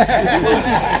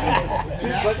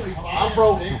 I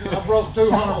broke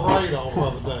 200 braid off the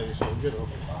other day, so get up.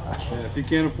 Yeah, if you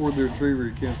can't afford the retriever,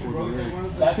 you can't afford the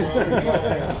rig. That's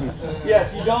yeah,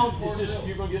 if you don't, it's just,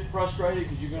 you're going to get frustrated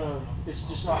because it's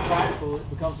just not practical. It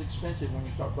becomes expensive when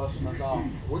you start busting those off.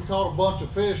 We caught a bunch of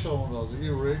fish on the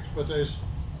U-rigs, but they're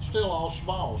still all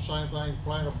small. Same thing,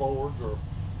 planer boards or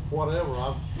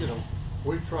whatever.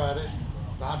 We tried it.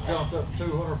 I jumped up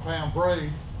 200 pound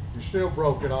braid. You still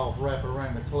broke it off, wrap it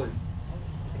around the cleat.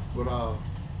 But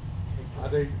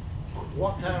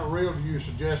what kind of reel do you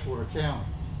suggest with a counter?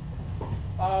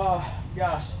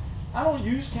 Gosh, I don't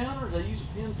use counters. I use a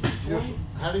pin for the Just, 20.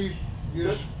 how do you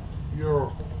use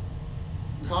your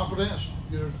confidence?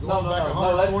 You're going No, back no,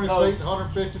 120 no. feet,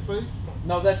 150 feet?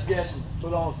 No, that's guessing.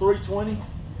 But on a 320,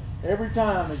 every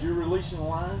time as you're releasing the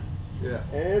line, Yeah.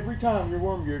 every time your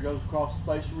worm gear goes across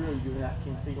the face of the reel, you're giving out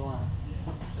 10 feet of line.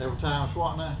 Every time it's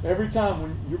what now? Every time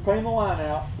when you're paying the line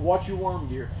out, watch your worm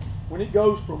gear. When it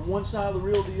goes from one side of the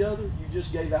reel to the other, you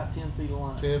just gave out 10 feet of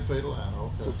line. 10 feet of line,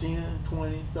 okay. So 10,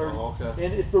 20, 30. Oh, okay.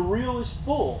 And if the reel is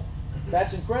full,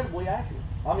 that's incredibly accurate.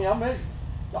 I mean, I measured.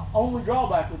 The only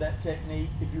drawback with that technique,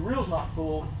 if your reel's not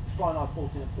full, it's probably not full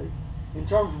 10 feet. In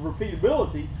terms of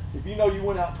repeatability, if you know you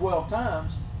went out 12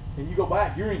 times and you go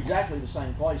back, you're in exactly the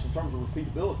same place. In terms of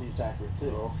repeatability, it's accurate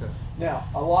too. Oh, okay. Now,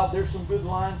 there's some good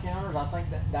line counters. I think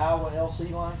that Daiwa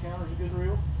LC line counter is a good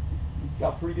reel.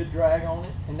 Got pretty good drag on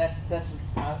it, and I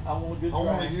want a good I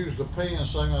want to drag. use the pin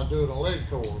same I do in a leg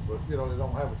cord, but they don't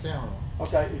have a counter on.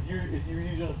 Okay, if you're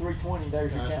using a 320,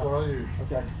 there's your That's counter. what I use.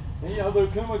 Okay, and the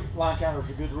Kuma line counters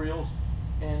are good reels,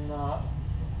 and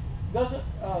doesn't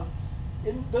the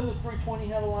 320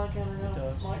 have a line counter now? It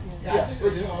does. Mike? Yeah, I think they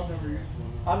do. I've never used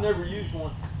one. I've never used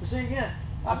one. But see again,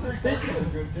 I think 330s are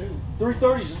good too.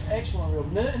 330 is an excellent reel,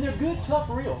 and they're good, tough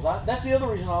reels. That's the other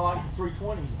reason I like the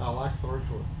 320s. I like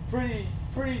 320.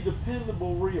 Pretty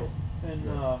dependable reel, and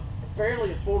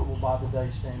fairly affordable by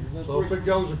today's standards. And So if it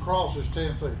goes across, it's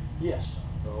 10 feet. yes.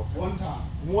 Okay. One time.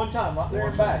 One time, right there One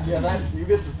and back. time. Yeah, you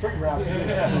get the trigger out. One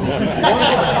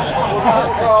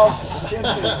time across,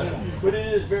 But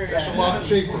it is very That's a active. lot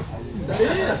cheaper. It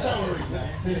is. Yes,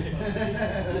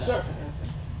 sir.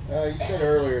 You said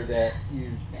earlier that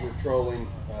you're trolling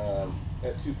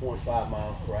at 2.5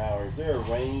 miles per hour. Is there a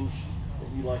range that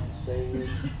you like to stay in? Is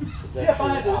that Yeah, if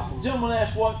I had your to, optimal? gentleman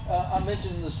asked what, I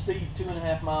mentioned the speed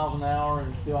 2.5 miles an hour,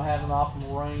 and do I have an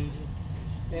optimal range?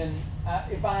 And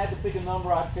if I had to pick a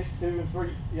number, I'd pick 2 and 3,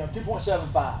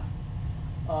 2.75.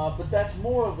 But that's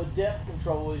more of a depth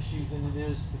control issue than it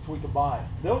is to tweak a bike.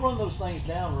 They'll run those things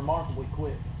down remarkably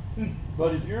quick.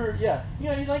 But if you're, you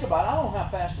think about it, I don't know how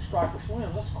fast a striker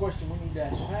swims. That's a question we need to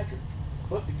ask Patrick.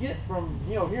 But to get from,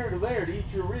 here to there to eat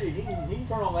your rig, he can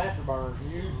turn on the afterburners,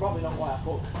 and you probably don't want to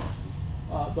pull it.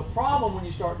 The problem when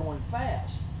you start going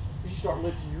fast is you start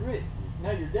lifting your rig.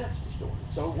 Now your depth's distorted.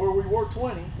 So where we were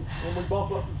 20, and we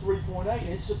bump up to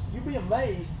 3.8, you'd be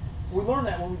amazed. We learned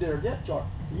that when we did our depth chart.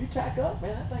 When you tack up,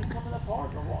 man, that thing's coming up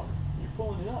hard in the water. You're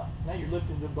pulling it up. Now you're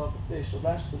lifting it above the fish, so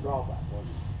that's the drawback.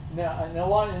 Now, and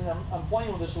I'm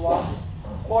playing with this a lot.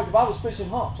 Like if I was fishing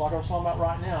humps, like I was talking about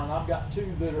right now, and I've got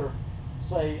 2 that are,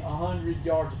 say, 100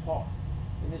 yards apart,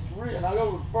 and I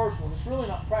go to the first one, it's really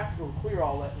not practical to clear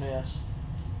all that mess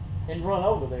and run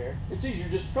over there. It's easier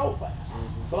just to troll fast.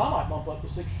 But I might bump up to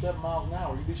 6 or 7 miles an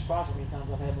hour. You'd be surprised how many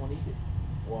times I've had one eat it.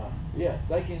 Wow. Yeah,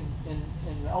 they can, and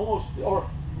almost, or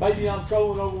maybe I'm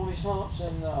trolling over one of these humps,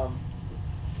 and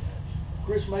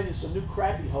Chris made us a new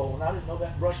crappie hole, and I didn't know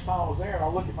that brush pile was there, and I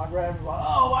look at my gravity and like,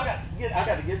 oh, I got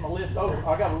to get my lift over.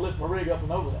 I got to lift my rig up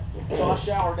and over that. So I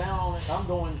shower down on it, and I'm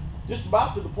going just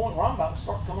about to the point where I'm about to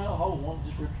start coming out of the hole, and one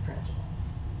just ripped the transom off.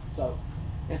 So,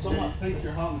 and so You think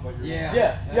you're hung, but you're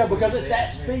yeah, because at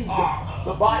that speed,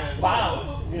 the bike's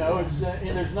violent. It's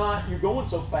and there's not, you're going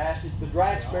so fast, the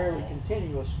drag's barely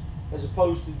continuous, as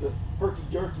opposed to the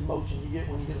herky-jerky motion you get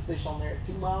when you get a fish on there at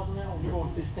 2 miles an hour. When you're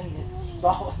going 15, it's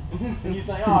solid. And you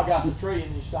think, oh, I got the tree,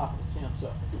 and you stop and it's him.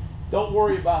 So don't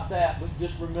worry about that, but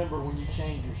just remember when you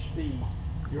change your speed,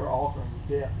 you're altering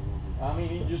your depth. I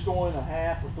mean, you just go in a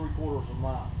half or 3/4 of a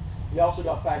mile. You also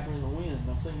got to factor in the wind.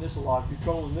 I've seen this a lot. If you're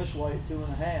trolling this way at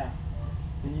 2.5,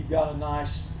 and you've got a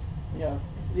nice,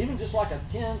 even just like a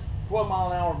 10, 12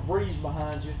 mile an hour breeze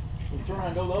behind you, and you turn around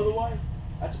and go the other way,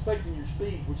 that's affecting your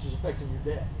speed, which is affecting your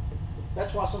depth.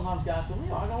 That's why sometimes guys say,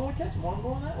 I don't want to catch them, I'm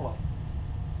going that way.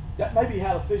 That may be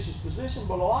how the fish is positioned,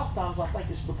 but a lot of times I think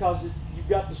it's because you've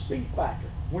got the speed factor.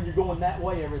 When you're going that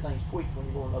way, everything's tweaked. When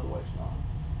you're going the other way, it's not.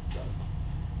 So,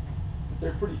 but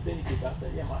they're pretty finicky about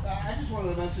that. Yeah, Mike. I just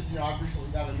wanted to mention, I've recently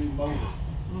got a new motor,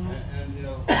 and we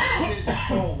did a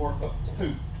troll worth of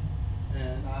poop,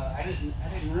 and I didn't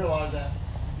realize that,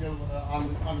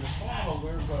 on the throttle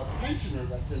there's a tensioner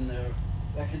that's in there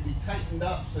that can be tightened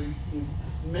up so you can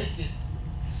make it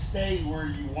stay where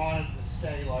you want it to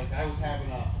stay. Like I was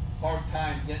having a hard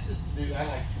time getting it to do. I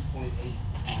like 2.8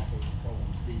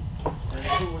 speed, and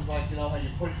if it was like how you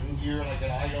put it in gear like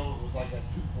an idle, it was like a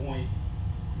 2.1.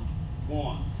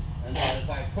 And then if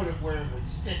I put it where it would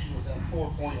stick, it was at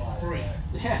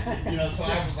 4.3. So I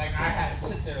was like, I had to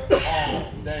sit there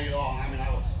all day long. I mean, I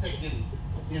was sticking,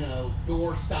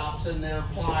 door stops in there,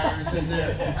 pliers in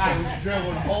there. I was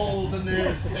drilling holes in there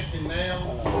and sticking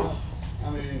nails. I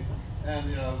mean,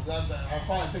 and I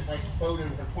finally took my boat in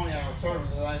for 20-hour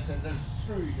service, and I said, "There's a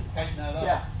screw, you can tighten that up."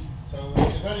 Yeah. So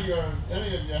if any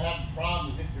of you have a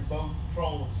problem getting your boat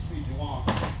control at the speed you want,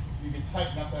 you can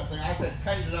tighten up that thing. I said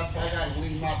tighten it up so I got to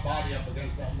lean my body up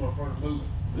against that for it to move it.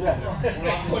 Yeah. When I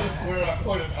put it where I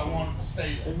put it, I want it to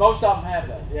stay there. And most of them have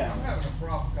that. Yeah. I'm having a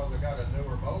problem because I got a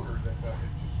newer motor that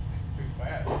it's just too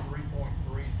fast. 3.3,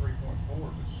 3.4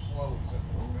 is as slow as it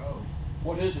will go.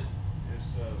 What is it? It's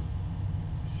the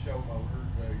show motor,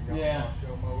 the Yeah. Yamaha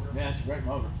show motor. Yeah, it's a great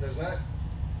motor. Does that?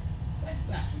 That's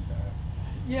not too bad.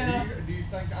 Yeah. Do you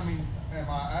think? I mean, am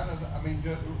I out of?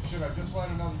 Should I just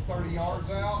let another 30 yards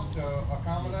out to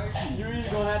accommodate? You're either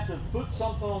going to have to put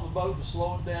something on the boat to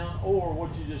slow it down, or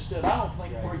what you just said. I don't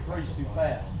think 3.3 is too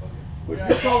fast. But if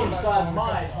you're trolling beside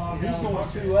Mike, and he's going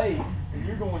 2.8, and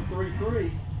you're going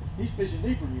 3.3, he's fishing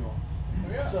deeper than you are.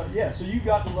 Yeah. So you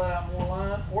got to let out more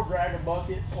line, or drag a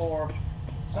bucket, or.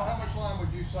 So how much line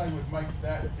would you say would make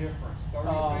that difference? 30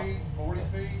 feet, 40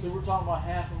 feet? So we're talking about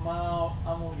half a mile.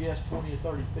 I'm going to guess 20 or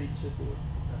 30 feet should do it.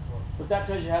 That's what. But that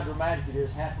tells you how dramatic it is.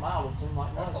 Half a mile would seem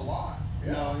like That's a nothing. lot.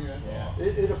 Yeah.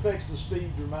 It affects the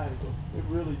speed dramatically. It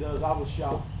really does. I was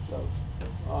shocked. So,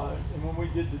 and when we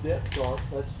did the depth chart,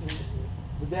 the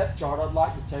depth chart. I'd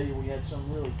like to tell you we had some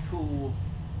really cool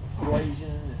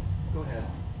equation. And, Go ahead.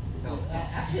 No.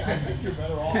 Actually, I think you're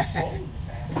better off trolling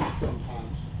fast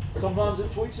sometimes. sometimes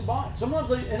it tweaks the bite.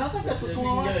 Sometimes and I think that's what's If going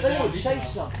you can on. get it They down would deep chase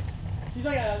enough. something. You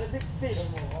think a big fish,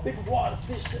 big water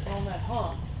fish sitting on that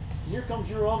hump, here comes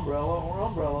your umbrella or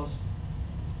umbrellas.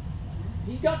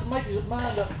 He's got to make his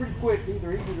mind up pretty quick to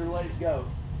either eat it or let it go.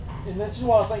 And that's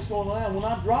what I think's going on. When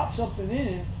I drop something in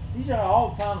him, he's got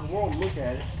all the time in the world to look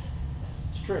at it.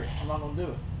 It's a trick. I'm not going to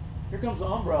do it. Here comes the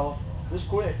umbrella this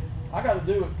quick. I got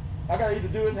to do it. I got to either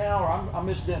do it now or I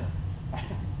miss dinner.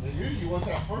 And usually once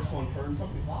that first one turns,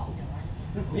 somebody follows.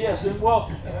 Yes, and well,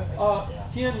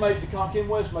 Ken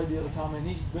West made the other comment.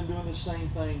 He's been doing the same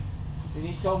thing, and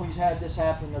he told me he's had this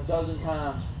happen a dozen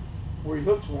times, where he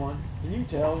hooks one, and you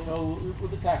can tell, you know,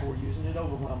 with the tackle we're using, it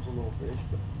overwhelms a little fish.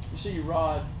 But you see your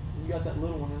rod, and you got that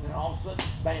little one in there, all of a sudden,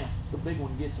 bam, the big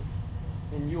one gets it,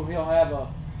 and he'll have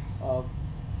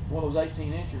one of those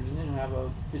 18 inchers, and then he'll have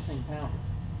a 15-pounder.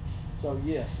 So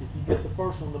yes, if you get the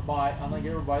first one to bite, I think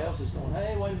everybody else is going,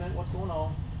 hey, wait a minute, what's going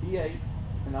on? He ate,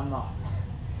 and I'm not.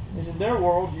 And in their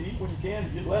world, you eat when you can,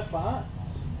 you get left behind.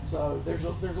 So there's a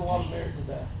lot of merit to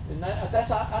that. And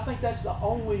I think that's the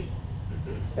only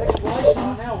explanation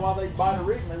right now why they bite a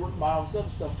rig and they wouldn't buy all this other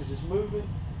stuff, because it's moving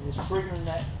and it's triggering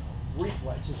that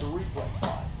reflex. It's a reflex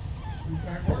bite. In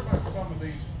fact, what about some of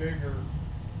these bigger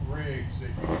rigs that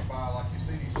you can buy? Like you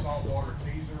see these saltwater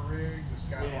teaser rigs, it's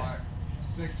got like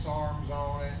 6 arms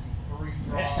on it and 3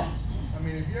 drops. I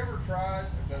mean, have you ever tried,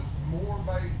 does more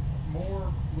bait,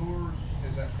 more lures,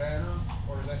 is that better,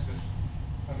 or is that just,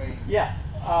 I mean? Yeah,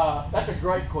 that's a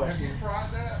great question. Have you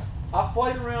tried that? I've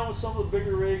played around with some of the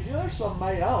bigger rigs. You know, there's some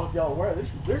made, I don't know if y'all are aware,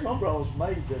 there's umbrellas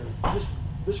made that are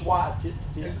this wide tip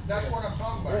to tip. That's what I'm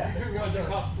talking about. Yeah. You can go to,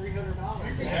 cost $300.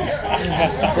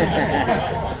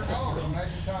 $400.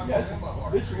 Imagine time Yeah, them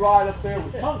up. it's right up there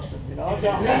with tungsten, you know.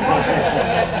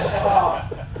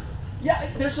 Yeah,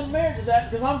 there's some merit to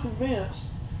that, because I'm convinced,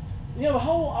 you know, the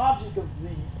whole object of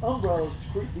the umbrella is to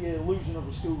create the illusion of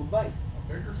a school of bait. A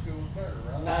bigger school is better,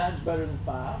 right? 9's better than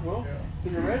 5. Well, Yeah.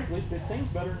 theoretically,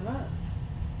 15's better than 9.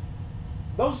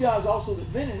 Those guys also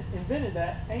that invented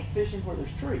that ain't fishing where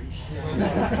there's trees.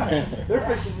 They're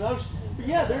fishing those. But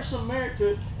yeah, there's some merit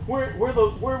to it.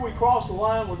 Where we cross the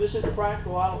line, where this isn't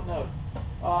practical, I don't know.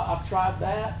 I've tried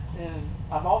that, and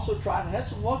I've also tried and had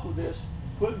some luck with this.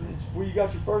 Putting it where you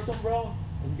got your first umbrella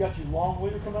and you got your long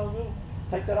leader come out of the middle.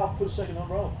 Take that off, put a second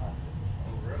umbrella behind it.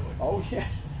 Oh, really? Oh yeah.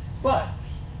 But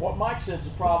what Mike said is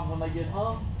a problem when they get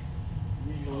hung.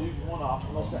 You usually lose one off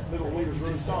unless that middle leader's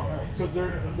really strong, because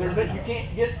you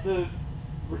can't get the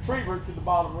retriever to the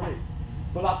bottom rig.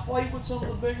 But I played with some of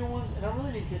the bigger ones, and I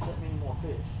really didn't catch that many more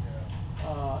fish.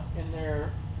 And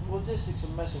their logistics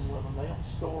of messing with them, they don't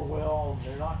store well.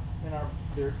 They're not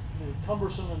they're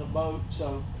cumbersome in the boat.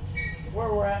 So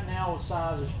where we're at now with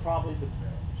size is probably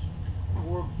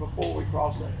we're before we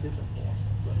cross that tipping point.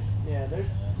 But yeah, there's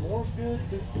more's good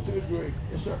to a degree.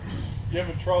 Yes, sir. You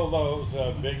ever troll those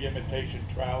big imitation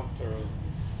trout or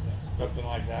something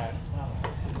like that?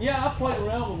 Yeah, I played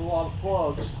around with a lot of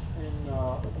plugs, and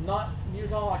not you're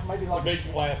talking like maybe like The big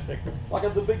plastic. like a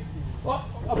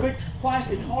big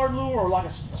plastic hard lure, or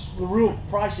like the real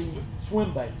pricey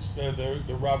swim baits.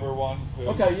 The rubber ones.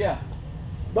 Okay, yeah.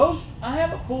 Those I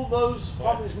haven't pulled those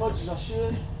probably as much as I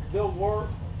should. They'll work.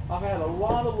 I've had a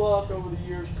lot of luck over the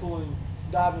years pulling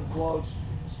diving plugs,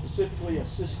 specifically a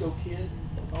Cisco Kid.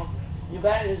 You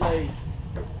know,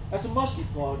 that's a musky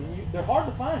plug, and they're hard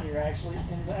to find here actually,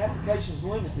 and the application's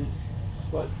limited.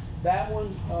 But that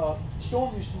one,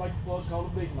 Storm used to make a plug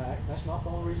called a Big Mac. That's not the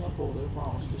only reason I pulled it, I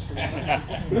promise. Just for that.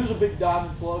 But it was a big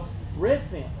diving plug.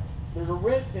 Redfin. There's a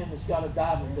redfin that's got a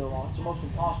diving bill on it. It's almost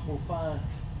impossible to find.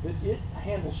 But it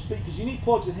handles speed, because you need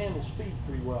plugs that handle speed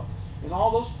pretty well. And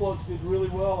all those plugs did really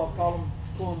well. I've caught them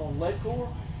pulling them on lead core,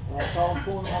 and I've caught them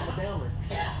pulling them on the downriver.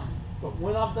 But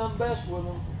when I've done best with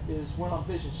them is when I'm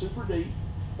fishing super deep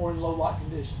or in low light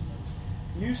conditions.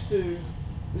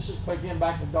 This is again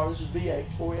back in the dark, this is VH,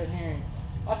 before we had herring.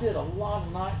 I did a lot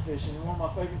of night fishing, and one of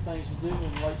my favorite things to do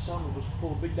in late summer was to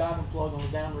pull a big diving plug on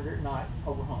the downrigger at night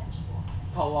over humps.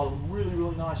 Caught a lot of really,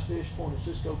 really nice fish pulling a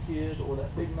Cisco Kid or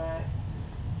that Big Mac.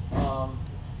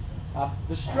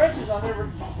 The stretches,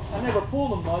 I never pull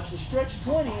them much. The stretch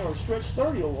 20 or stretch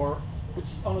 30 will work, but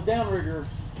on a downrigger,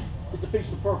 it defeats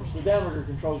the purpose. The downrigger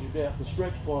controls your depth. The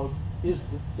stretch plug is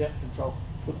the depth control,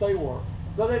 but they work.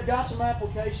 Though they've got some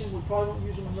application, we probably don't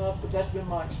use them enough, but that's been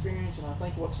my experience, and I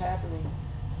think what's happening,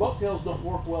 bucktails don't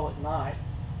work well at night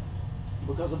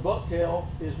because a bucktail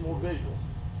is more visual.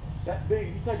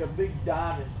 You take a big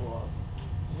diving plug,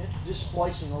 and it's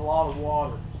displacing a lot of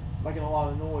water, making a lot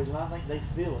of noise, and I think they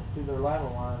feel it through their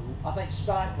lateral line. I think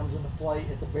sight comes into play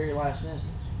at the very last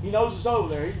instance. He knows it's over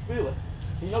there, he can feel it.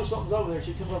 He knows something's over there, so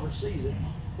he comes over and sees it.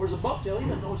 Whereas a bucktail, he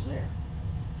doesn't know it's there.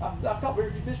 I've caught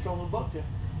very few fish trolling with a bucktail.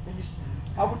 And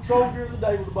I would troll during the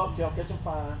day with a bucktail, catch them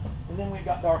fine, and then when it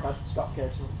got dark, I stopped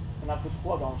catching them. and I put the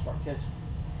plug on and start catching.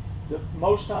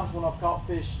 Most times when I've caught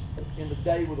fish in the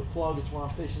day with a plug, it's when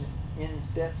I'm fishing in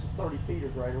depths of 30 feet or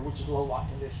greater, which is low light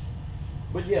condition.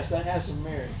 But yes, that has some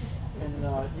merit. And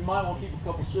you might want to keep a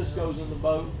couple Cisco's in the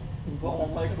boat and put them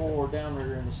on Lake or down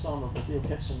there in the summer, but they'll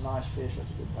catch some nice fish. That's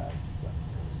a good pattern.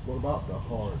 What about the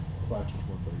hard plastic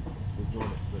one baits, the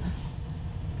jointed baits?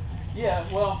 Yeah,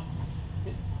 well,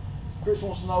 Chris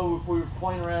wants to know if we were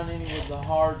playing around any with the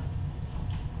hard,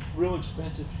 real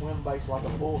expensive swim baits like a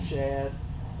bull shad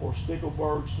or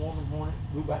sticklebird, swarming hornet,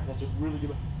 blueback. That's a really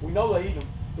good. We know they eat them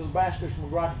because the bass fishermen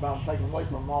gripe about them taking away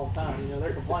from them all the time. You know,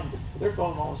 they're complaining. They're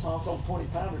throwing them on the sun, so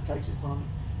 20-pounder takes it from them.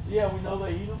 Yeah, we know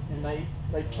they eat them, and they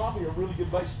probably are really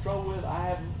good baits to throw with. I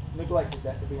haven't neglected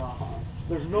that, to be honest.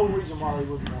 There's no reason why they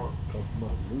wouldn't work.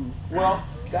 Well,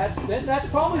 that's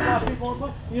probably why people aren't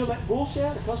playing. You know that bull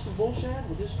shad, a custom bull shad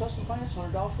with this custom pants,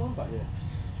 $100 swim bait.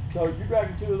 Yeah. So if you're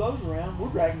dragging 2 of those around, we're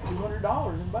dragging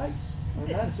 $200 in baits. And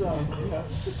that's, you know,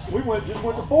 we just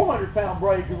went to 400-pound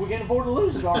braid because we can't afford to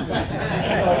lose it on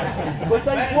that. But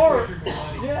they work.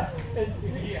 Yeah.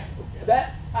 And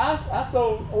that, I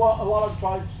throw, well, a lot of them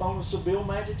probably thrown a Seville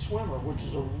Magic Swimmer, which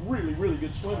is a really, really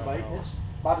good swim bait. And it's,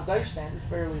 by today's standards,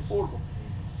 fairly affordable.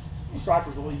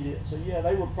 Stripers will eat it. So yeah,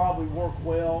 they would probably work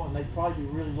well, and they'd probably do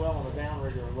really well on a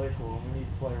downrigger or a lake where we need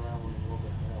to play around with them a little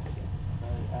bit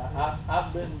more.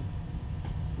 I've been,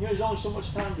 you know, there's only so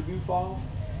much time to goof off.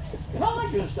 And I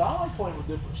like doing stuff. I like playing with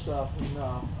different stuff. And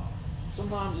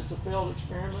sometimes it's a failed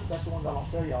experiment. That's the one that I don't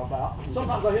tell y'all about.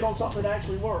 Sometimes I hit on something that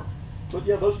actually worked. But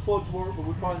yeah, those plugs work, but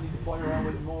we probably need to play around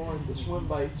with it more. And the swim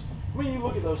baits. I mean, you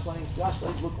look at those things, gosh, they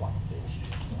look like fish.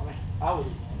 I mean, I would eat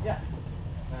them. Yeah.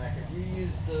 Mac, have you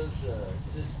used those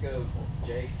Cisco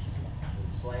jakes,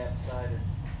 the slab-sided,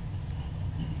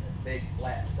 big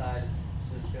flat-sided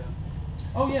Cisco?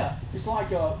 Oh yeah, it's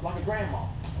like a grandma,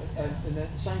 and that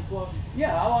same plug.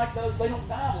 Yeah, I like those. They don't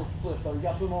dive with the flip though. You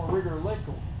got to put them on a rigger or leg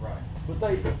cord. Right. But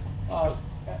they, gosh,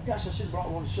 I should have brought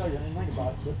one to show you. I didn't think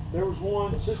about it. But there was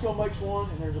one. Cisco makes one,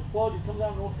 and there's a plug that comes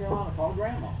out of North Carolina called a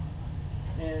grandma,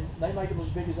 and they make them as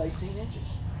big as 18 inches.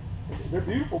 They're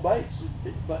beautiful baits,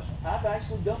 but I've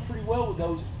actually done pretty well with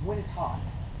those when it's hot,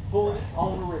 pulling it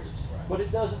on the riggers. Right. But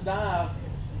it doesn't dive.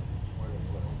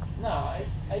 No,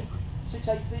 6,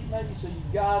 8 feet maybe, so you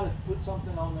gotta put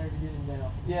something on there to get him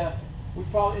down. Yeah, we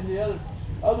probably, and the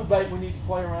other bait we need to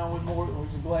play around with more that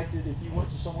we've neglected. If you went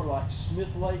to somewhere like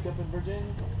Smith Lake up in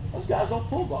Virginia, those guys don't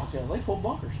pull boxtails, they pull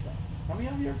bunker stuff. How many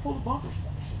of you ever pulled a bunker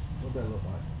stuff? What'd that look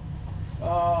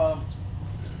like?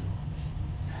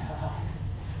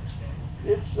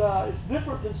 It's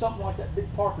different than something like that big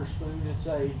Parker spoon. It's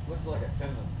a, Looks like a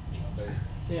tuna bait.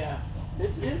 yeah,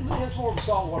 it's more of a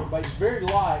saltwater bait. It's very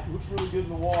light, looks really good in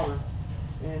the water,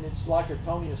 and it's like a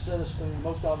Tony Aceta spoon.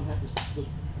 Most of them have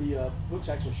the hooks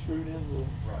actually screwed in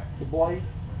the blade,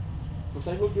 but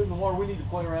they look good in the water. We need to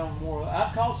play around with more.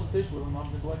 I've caught some fish with them.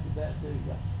 I've neglected that too.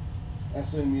 I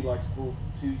assume you like to pull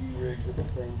 2 U-rigs at the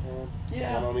same time?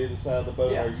 Yeah. One on either side of the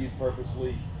boat, Yeah. or you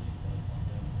purposely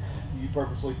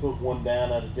put one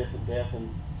down at a different depth,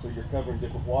 and so you're covering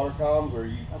different water columns, or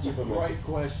you That's a keep them great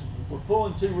question. If we're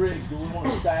pulling 2 rigs, do we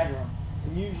want to stagger them?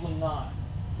 And usually not,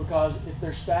 because if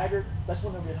they're staggered, that's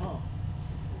when they'll get hung.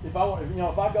 If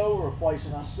I go over a place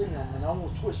and I see them and I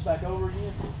want to twist back over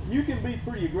again, you can be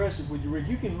pretty aggressive with your rig.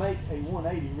 You can make a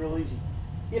 180 real easy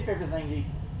if everything's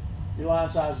equal. Your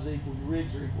line size is equal, your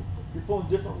rigs are equal. If you're pulling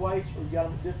different weights or you got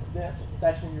them at different depths,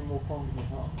 that's when you're more prone to get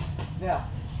hung. Now,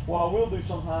 what I will do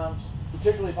sometimes,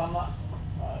 particularly if I'm not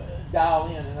dialed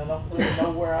in and I don't really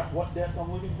know what depth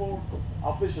I'm looking for,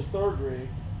 I'll fish a 3rd rig,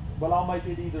 but I'll make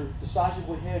it either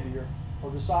decisively heavier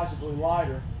or decisively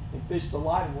lighter and fish the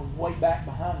lighter one way back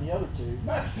behind the other 2.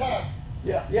 Mack Attack.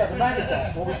 Yeah, the Mack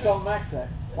Attack, what we call the Mack Attack.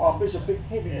 Or I'll fish a big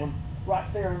heavy one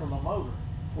right there under my motor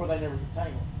where they never get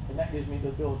tangled. And that gives me the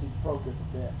ability to probe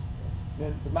different depths.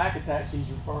 Then the Mack Attacks he's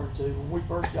referring to, when we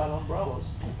first got umbrellas,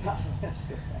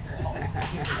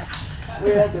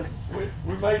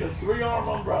 we made a 3-arm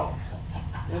umbrella.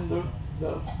 And I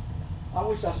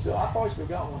probably still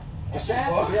got one. The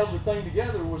shaft that held the thing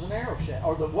together was an arrow shaft,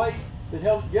 or the weight that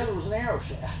held it together was an arrow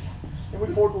shaft. And we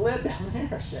poured the lead down the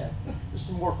arrow shaft. Just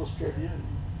some worthless trivia and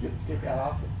get a kick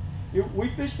out of it. We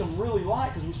fished them really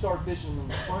light because we started fishing them in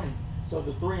the spring. So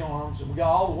the 3 arms, and we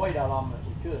got all the weight out of them that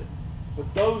we could.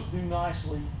 But those do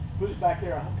nicely. Put it back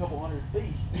there a couple hundred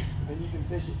feet, and you can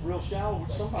fish it real shallow,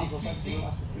 which sometimes I think is real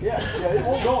nice. Yeah, it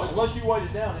won't go, unless you weight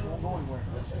it down, it won't go anywhere.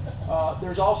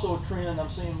 There's also a trend,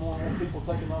 I'm seeing more and more people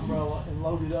take an umbrella and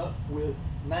load it up with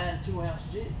 9 2-ounce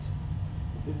jigs.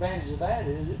 The advantage of that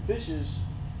is it fishes,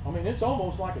 I mean, it's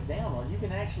almost like a downrod. You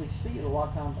can actually see it a lot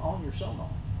of times on your sonar.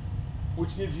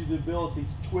 which gives you the ability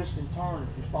to twist and turn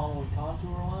if you're following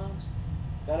contour lines.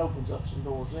 That opens up some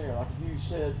doors there. Like if you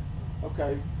said,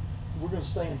 okay, we're going to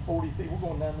stay in 40 feet, we're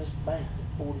going down this bank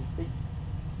at 40 feet.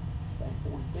 Bank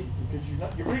 40 feet,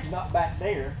 because your rig's not back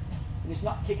there, and it's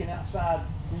not kicking outside.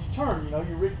 When you turn, you know,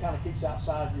 your rig kind of kicks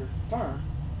outside your turn.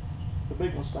 The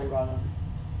big ones stay right under,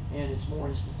 and it's more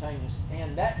instantaneous.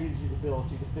 And that gives you the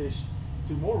ability to fish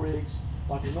 2 more rigs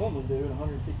like you normally do, at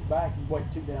 150 back. You weight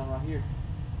 2 down right here.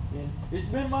 And it's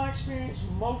been my experience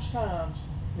most times,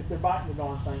 if they're biting the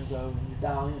darn things though, and you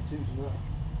dial in 2's enough.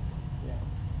 Yeah.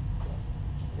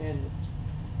 And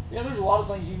yeah, there's a lot of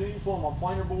things you do. You pull them on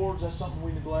planer boards. That's something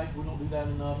we neglect. We don't do that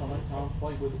enough. I know Tom's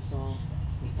played with it some.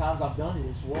 The times I've done it,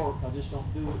 it's worked. I just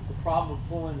don't do it. The problem with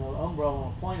pulling an umbrella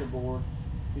on a planer board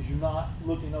is you're not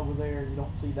looking over there and you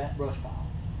don't see that brush pile.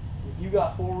 If you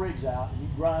got 4 rigs out and you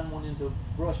grind one into a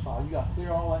brush pile, you got to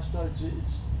clear all that stuff. It's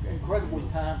incredibly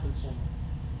time consuming.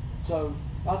 So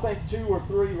I think 2 or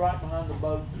 3 right behind the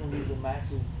boat is going to be the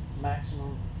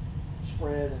maximum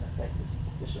spread and effective.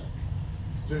 Yes, sir.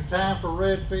 Is it time for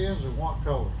red fins or what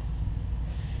color?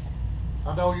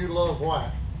 I know you love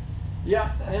white.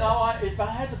 Yeah, and if I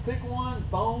had to pick one,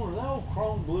 bone or that old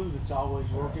chrome blue that's always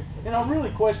working. And I really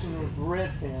question with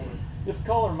red fin if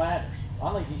color matters.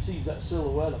 I think he sees that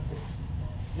silhouette up there.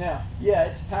 Now, yeah,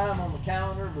 it's time on the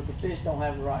calendar, but the fish don't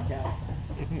have the right calendar.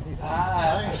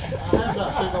 I have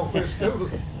not seen no fish do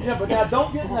it. Yeah, but now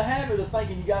don't get in the habit of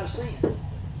thinking you got to see them.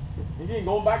 Again,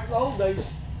 going back to the old days,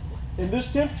 in this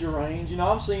temperature range, you know,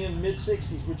 I'm seeing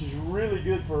mid-60s, which is really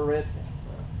good for a red fin.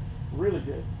 Really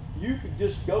good. You could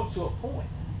just go to a point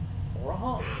or a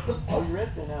hump, throw your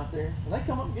red fin out there, and they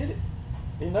come up and get it.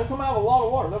 And they'll come out of a lot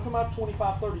of water. They'll come out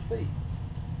 25, 30 feet.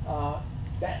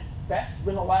 That's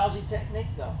been a lousy technique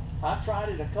though. I tried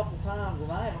it a couple times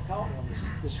and I haven't caught one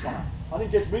this spring. I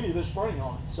didn't catch many this spring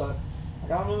on it. So I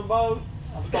got them in the boat.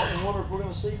 I'm starting to wonder if we're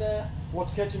going to see that.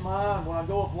 What's catching my eye, and when I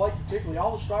go up lake particularly,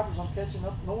 all the stripers I'm catching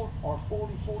up north are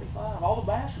 40, 45. All the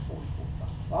bass are 40, 45.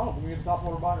 I don't know if we're going to get a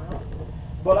topwater bite or not.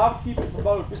 But I would keep it in the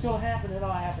boat. If it's going to happen, it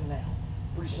ought to happen now.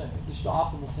 Pretty simple. Just the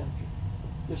optimal temperature.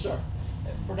 Yes, sir.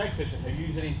 For night fishing, have you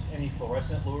used any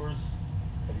fluorescent lures?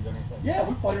 Have you done anything? Yeah,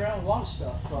 we played around with a lot of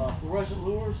stuff. Fluorescent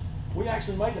lures. We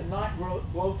actually made a night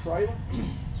glow trailer.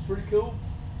 It's pretty cool.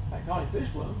 I caught any fish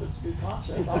with them, but it's a good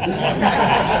concept.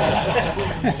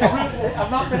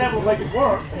 I've not been able to make it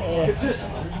work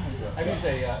consistently. I used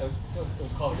it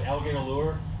was called an alligator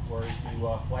lure, where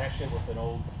you flash it with an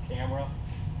old camera,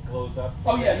 glows up.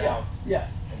 Oh yeah.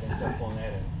 And then start pulling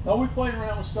that in. No, we played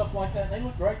around with stuff like that, and they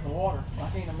look great in the water. I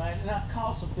can't imagine. And I've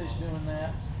caught some fish doing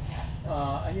that.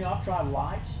 And you know, I've tried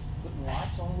lights, putting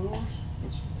lights on lures,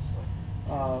 which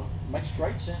makes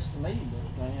great sense to me.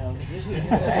 But you know,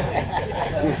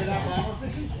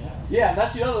 yeah,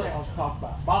 that's the other thing I was talking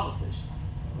about, bomber fishing.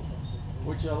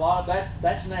 Which a lot of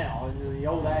that's now. And the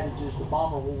old adage is the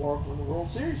bomber will work when the World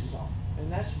Series is on,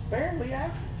 and that's fairly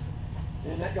accurate.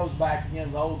 And that goes back again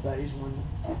to the old days when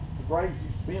the Braves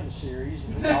used to be in the series,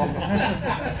 and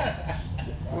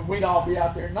we'd all be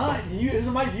out there at night. And it was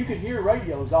amazing. You could hear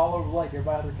radios all over the lake.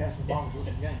 Everybody out there catching bombers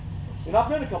listening to the game. And I've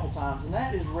been a couple times, and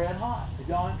that is red hot. If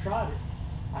y'all haven't tried it,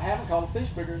 I haven't caught a fish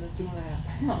bigger than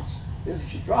 2.5 pounds.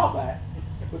 It's a drawback,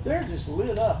 but they're just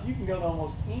lit up. You can go to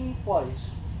almost any place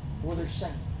where they're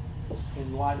singing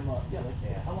and light them up. Yeah, they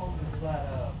can. How long does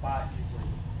that bite usually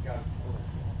go for?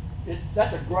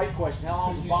 That's a great question. How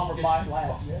long does bomber bite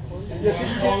last? You get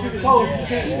too cold, you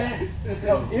can't stand it.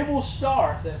 No, it will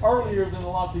start earlier than a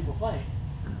lot of people think.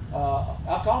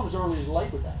 I'll call them as early as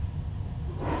Labor Day.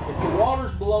 If the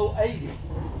water's below 80,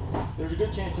 there's a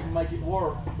good chance you can make it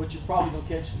work, but you're probably going to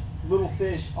catch little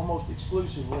fish almost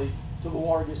exclusively till the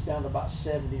water gets down to about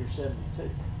 70 or 72.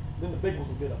 Then the big ones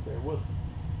will get up there with them.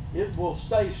 It will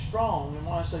stay strong, and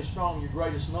when I say strong, your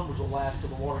greatest numbers will last till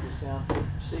the water gets down to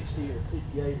 60 or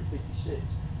 58 or 56.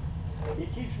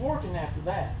 It keeps working after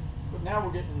that, but now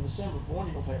we're getting in December, for one,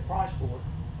 you're going to pay a price for it.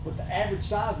 But the average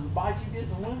size of the bite you get in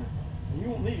the winter, and you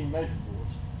won't need any measuring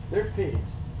boards. They're pigs.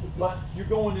 But you're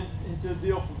going into a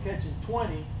deal from catching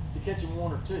 20 to catching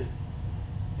 1 or 2,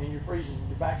 and you're freezing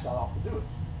your backside off to do it.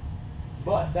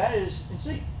 But that is, and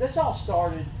see, this all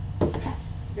started.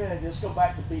 Good, let's go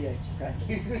back to BH, okay?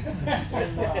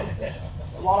 And,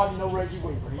 a lot of you know Reggie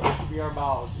Weaver. He used to be our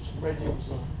biologist. Reggie was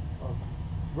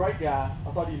a great guy.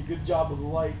 I thought he did a good job with the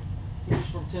lake. He was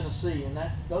from Tennessee, and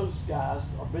those guys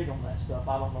are big on that stuff.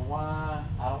 I don't know why.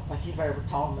 I don't think you've ever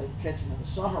taught them they catch them in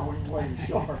the summer when you weigh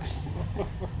your sharks.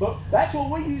 But that's what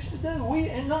we used to do.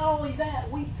 And not only that,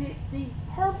 we picked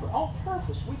on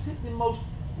purpose. We picked the most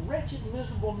wretched,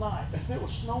 miserable night. If it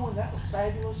was snowing, that was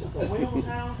fabulous. If the wind was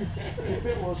howling, if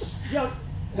it was, you know,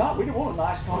 No, we didn't want a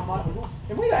nice combine.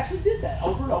 And we actually did that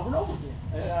over and over and over again.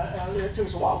 And it took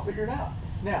us a while to figure it out.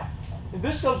 Now, and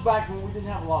this goes back when we didn't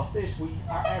have a lot of fish.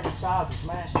 Our average size was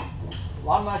massive. A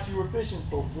lot of nights you were fishing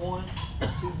for 1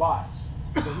 or 2 bites.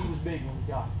 So he was big when we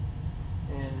got him.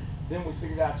 And then we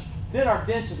figured out, then our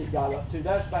density got up too.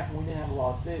 That's back when we didn't have a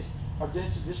lot of fish. Our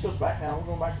density, this goes back now, we're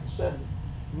going back to the 70s.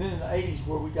 And then in the 80s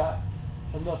where we got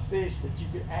enough fish that you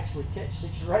could actually catch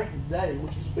 6 or 8 in a day,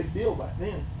 which was a big deal back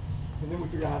then. And then we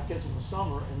figured out how to catch them in the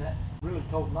summer, and that really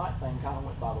cold night thing kind of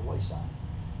went by the wayside.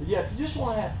 But yeah, if you just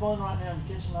want to have fun right now and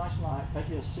catch a nice night, take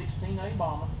you a 16-8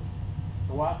 bomber,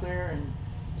 go out there and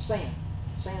sand.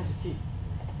 Sand's the key.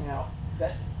 Now,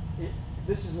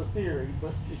 this is a theory,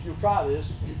 but if you'll try this,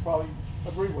 you'll probably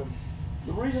agree with me.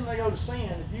 The reason they go to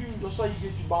sand, let's say you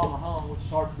get your bomber hung, which is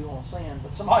hard to do on sand,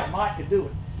 but somebody might could do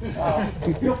it.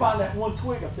 You'll find that one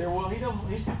twig up there. Well,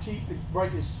 he's too cheap to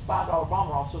break his $5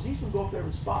 bomber off, so he's going to go up there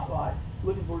with a spotlight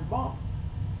looking for his bomber.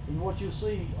 And what you'll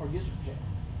see are gizzard shad.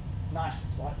 Nice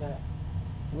ones like that.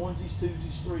 Onesies,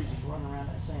 twosies, threesies running around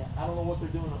that sand. I don't know what they're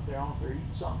doing up there. I don't know if they're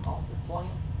eating something, I don't know if they're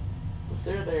playing. But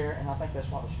they're there, and I think that's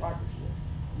why the stripers are there.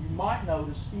 You might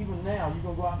notice, even now, you're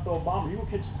going to go out and throw a bomber, you're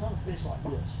going to catch a ton of fish like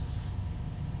this.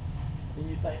 And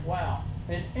you think, wow.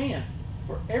 And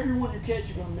for every one you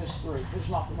catch, you're going to miss 3. It's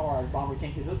not the hard bomber, you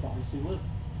can't get hooked on, he's too little.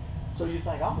 So you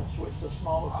think, I'm going to switch to a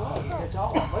smaller plug and catch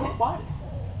all of them. They don't bite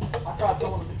it. I tried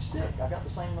throwing a big stick, I got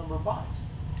the same number of bites.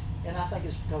 And I think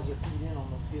it's because they're keyed in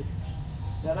on those gizzards.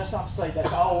 Now that's not to say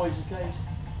that's always the case.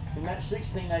 And that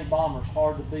 16-8 bomber is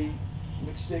hard to beat.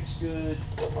 McStick's good.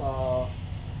 Oh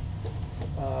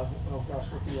gosh,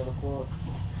 what's the other plug?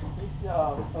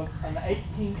 An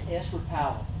 18S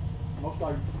Repala.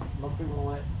 Most people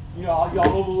know that. You know, y'all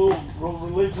know the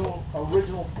little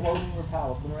original floating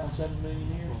Repala. Been around 7 million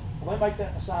years. Well, they make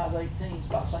that in a size 18. It's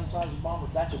about the same size as a bomber.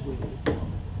 That's a really good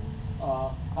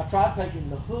plug. I tried taking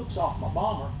the hooks off my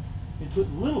bomber and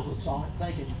putting little hooks on it,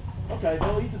 thinking, okay,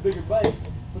 they'll eat the bigger bait,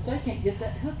 but they can't get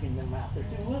that hook in their mouth. They're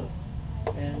too little.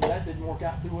 And that didn't work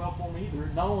out too well for me either.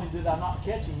 Not only did I not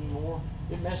catch anymore,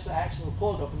 it messed the action of the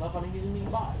plug up enough I didn't get any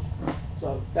bites.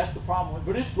 So that's the problem.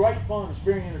 But it's great fun. It's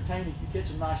very entertaining. If you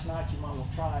catch a nice night, you might want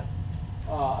to try it.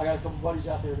 I got a couple buddies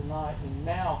out there tonight, and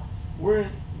now we're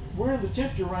in the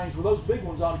temperature range where those big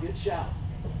ones ought to get shallow.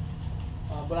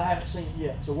 But I haven't seen it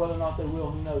yet. So whether or not they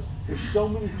will, who knows? There's so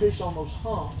many fish on those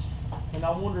humps, and I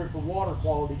wonder if the water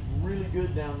quality is really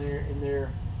good down there, and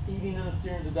they're eating in it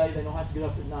during the day. They don't have to get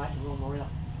up at night and roam around.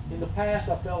 In the past,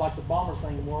 I felt like the bomber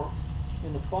thing worked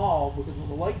in the fall because when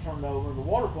the lake turned over and the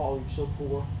water quality was so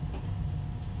poor,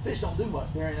 fish don't do much.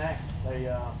 They're inactive.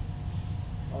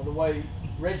 The way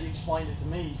Reggie explained it to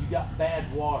me is you got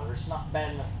bad water. It's not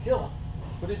bad enough to kill them.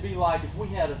 But it'd be like if we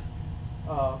had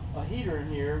a heater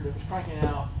in here that was cranking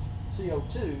out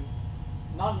CO2,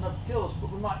 not enough to kill us,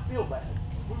 but we might feel bad.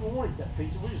 We don't want to eat that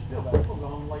pizza. We just feel bad. We're going to go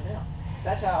home and lay down.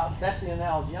 That's the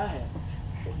analogy I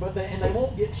have. But they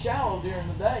won't get shallow during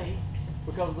the day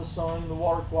because of the sun and the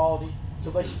water quality. So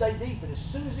they stay deep, and as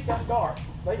soon as it got dark,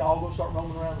 they'd all go start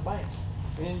roaming around the banks.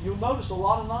 And you'll notice a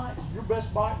lot of nights, your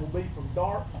best bite will be from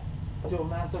dark until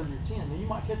 9:30 or 10. Now you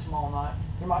might catch them all night.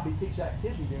 There might be peaks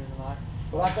activity during the night,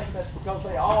 but I think that's because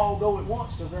they all go at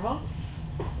once because they're hungry.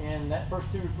 And that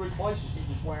first 2 or 3 places, you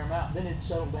just wear them out. Then it'd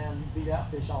settle down, you beat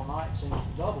out fish all night, singles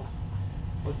and doubles.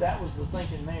 But that was the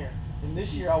thinking there. And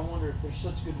this year I wonder if there's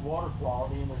such good water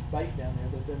quality and there's bait down there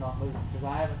that they're not moving. Because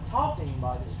I haven't talked to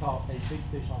anybody that's caught a big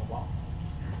fish on a bottom.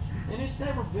 And it's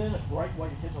never been a great way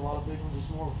to catch a lot of big ones. It's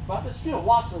more, but still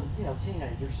lots of,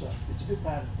 teenagers, so it's a good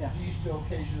pattern. Yeah. Do you still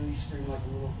occasionally scream like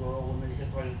a little girl when they hit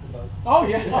right into the boat? Oh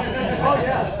yeah, oh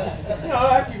yeah.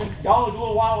 After you've gone a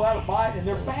little while without a bite, and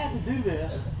they're bad to do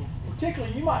this.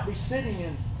 Particularly, you might be sitting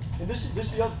in, and this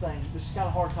is the other thing. This is kind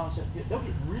of hard concept. They'll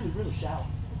get really, really shallow,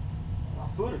 a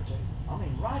foot or 2. I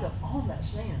mean, right up on that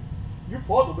sand. Your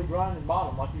plug will be grinding the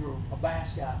bottom like you're a bass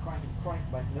guy cranking the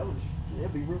crankbait. They'll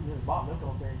be rooting in the bottom. They'll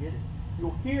go up there and get it.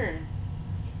 You'll hear him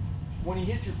when he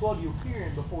hits your plug. You'll hear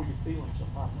him before you feel him.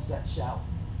 Sometimes it's that shallow.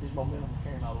 His momentum will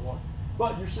carry him out of the water.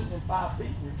 But you're sitting in 5 feet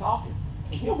and you're talking,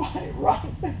 and he'll bite it right.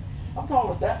 I'm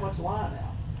calling it that much line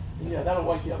out. Yeah, that'll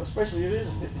wake you up, especially if it is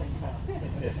a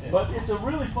 15-pound. But it's a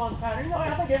really fun pattern.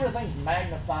 I think everything's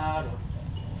magnified or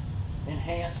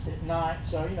enhanced at night.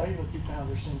 So, even a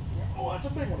 2-pounder seems, that's a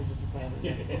big one, it's a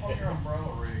 2-pounder. On your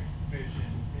umbrella rig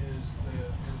fishing, is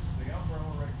the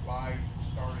umbrella rig bite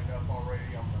started up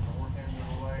already on the north end of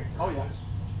the lake? Oh, yeah.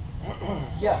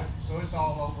 Yeah. So it's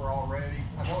all over already?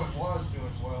 I know it was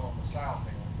doing well on the south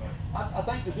end, but... I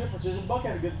think the difference is, and Buck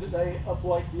had a good day up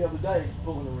lake the other day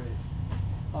pulling a rig.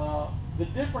 The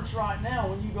difference right now,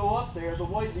 when you go up there, the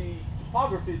way the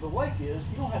topography of the lake is,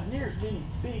 you don't have near as many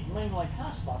big main lake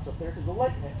high spots up there because the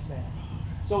lake neck's down.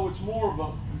 So it's more of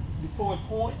a, you're pulling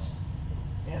points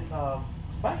and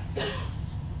banks. Just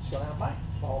go down a bank,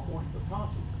 follow 40-foot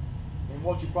contour. And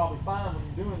what you probably find when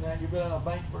you're doing that, you'll go down a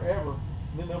bank forever,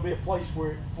 and then there'll be a place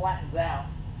where it flattens out.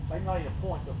 Maybe not even a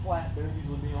point, but flat, but it'll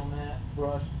usually be on that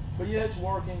brush. But yeah, it's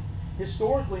working.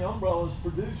 Historically, umbrellas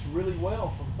produce really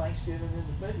well from Thanksgiving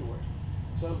into February.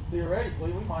 So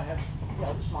theoretically, we might have,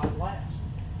 this might last.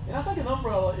 And I think an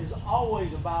umbrella is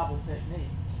always a viable technique.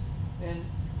 And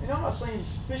I'm not saying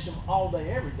fish them all day,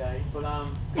 every day, but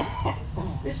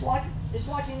it's like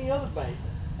any other bait.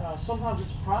 Sometimes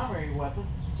it's a primary weapon,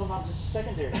 sometimes it's a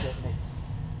secondary technique.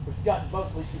 But if you've got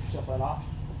both, at least give yourself that option.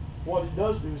 What it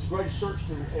does do is the greatest search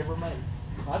tool ever made.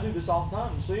 I do this all the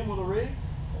time. You see them with a rig,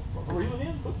 reel it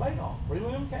in, put bait on, reel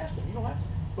it in, cast them. You don't have to.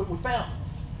 But we found them.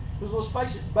 Because let's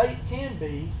face it, bait can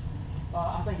be,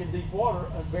 I think in deep water,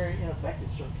 a very ineffective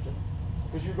search tool.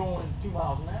 Because you're going 2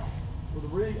 miles an hour. With a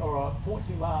rig, or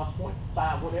 0.2 miles,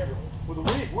 0.5, whatever. With a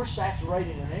rig, we're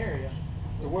saturating an area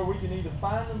to where we can either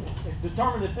find them,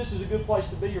 determine if this is a good place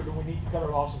to be, or do we need to cut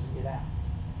our losses and get out.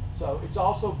 So it's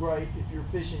also great if you're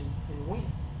fishing in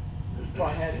wind. You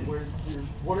probably had it where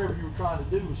whatever you were trying to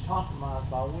do was compromised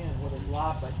by wind, whether it's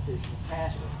live bait fishing or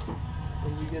casting.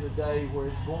 And you get a day where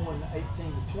it's blowing 18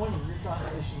 to 20, and you're trying to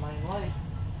fish in main lake.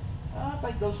 I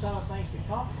think those kind of things can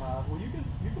compromise. Well, you can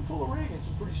pull a rig in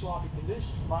some pretty sloppy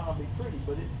conditions. It might not be pretty,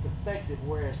 but it's effective.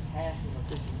 Whereas casting or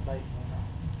fishing bait may not.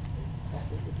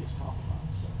 It gets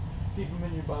compromised. So keep them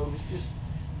in your boat. It's just,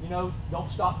 don't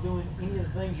stop doing any of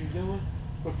the things you're doing.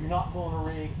 But if you're not pulling a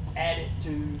rig, add it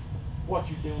to what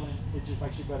you're doing. It just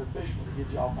makes you a better fisherman. It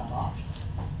gives you all kind of options.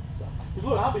 So, because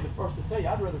look, I'll be the first to tell you,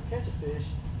 I'd rather catch a fish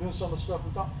doing some of the stuff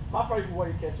we're talking. My favorite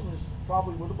way to catch them is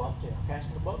probably with a bucktail,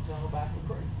 casting a bucktail on the back of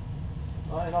the creek.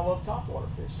 And I love topwater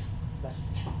fishing,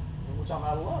 which I'm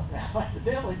out of luck now,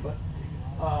 evidently. But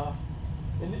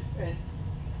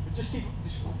just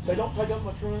they don't take up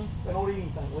much room. They don't eat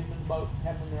anything. Leave them in the boat,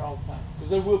 have them in there all the time, because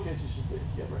they will catch you some fish.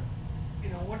 Yeah, right.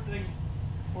 One thing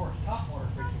as far as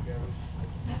topwater fishing goes,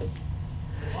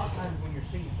 a lot of times when you're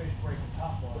seeing fish breaking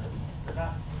topwater, they're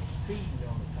not feeding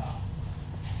on the top.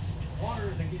 The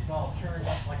water isn't getting all churned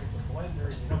up like it's a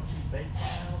blender, and you don't see bait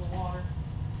coming out of the water.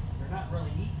 They're not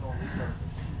really eating on the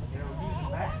surface. Using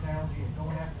Mack's analogy and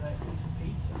going after that piece of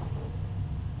pizza.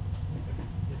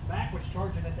 If Mack was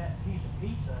charging at that piece of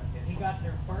pizza and he got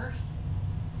there first,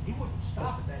 he wouldn't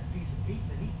stop at that piece of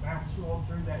pizza. He'd bounce on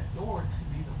through that door to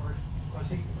be the first, because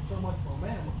so much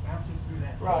momentum was bouncing through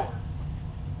that door. Right.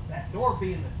 That door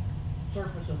being the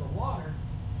surface of the water,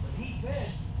 but he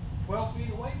fished 12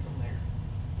 feet away from there.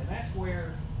 And that's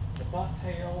where the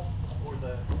bucktail or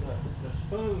the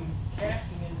spoon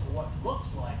casting into what looks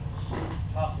like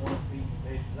topwater feeding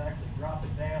fish is actually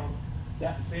dropping down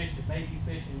that fish that may be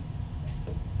fishing,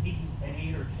 eating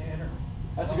 8 or 10 or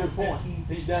that's a good point.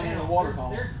 He's down in the water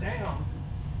column. They're down.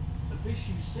 The fish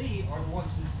you see are the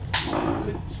ones that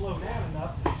couldn't slow down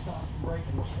enough to stop from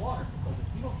breaking the water, because if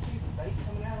you don't see the bait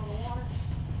coming out of the water,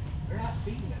 they're not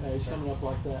feeding it. Yeah, he's coming up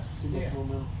like that. Too much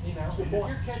momentum. And if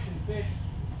you're catching fish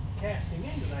casting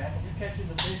into that, if you're catching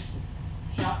the fish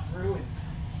that shot through and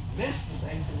missed the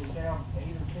bait and was down 8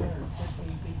 or 10 or 15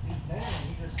 feet deep down, and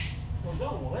he just goes,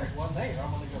 oh, well, there's one there,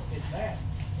 I'm going to go hit that.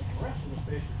 But the rest of the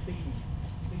fish are feeding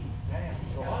down.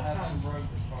 So a lot of times,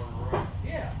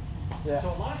 Yeah. So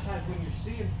a lot of times when you're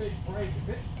seeing fish break, if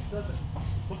it doesn't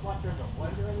look like there's a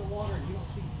blender in the water and you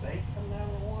don't see bait coming out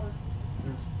of the water,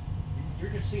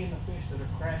 you're just seeing the fish that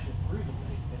are crashing through the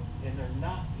bait, and they're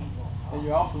not eating on top. And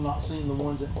you're also not seeing the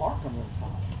ones that are coming on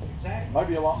top. Exactly.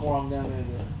 Maybe a lot more on down there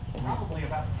than. Probably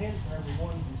about 10 for every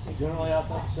one you see. Generally, I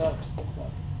think so.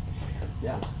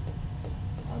 Yeah.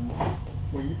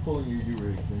 When you're pulling your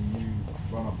U-rigs and you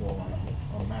run up on like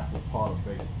a massive pot of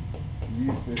bait, do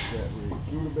you fish that rig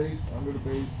through the bait, under the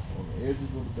bait, on the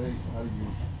edges of the bait? How do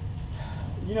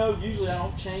you? Usually I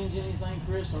don't change anything,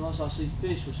 Chris, unless I see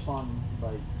fish responding to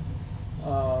bait.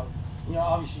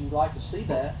 Obviously you'd like to see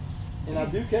that. And I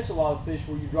do catch a lot of fish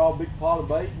where you draw a big pot of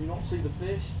bait and you don't see the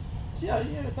fish. So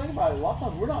think about it. A lot of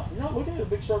times you're not looking at a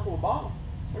big circle of bottom.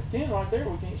 There's 10 right there,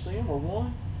 we can't see them, or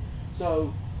 1.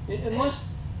 So unless,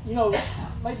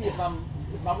 maybe if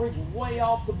my rig's way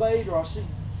off the bait, or I see,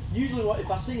 usually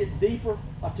if I see it deeper,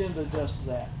 I tend to adjust to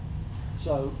that.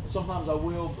 So sometimes I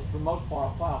will, but for the most part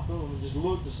I'll plow through them and just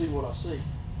look to see what I see.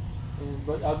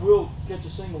 But I will catch a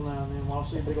single now and then when I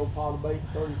see a big old pot of bait,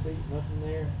 30 feet, nothing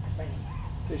there, bam,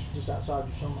 fish just outside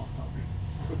your sunlight cover.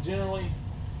 But generally,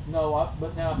 no.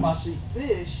 But now if I see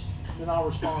fish, then I'll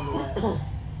respond to that.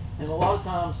 And a lot of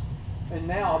times, and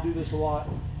now I do this a lot,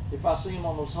 if I see them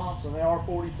on those humps and they are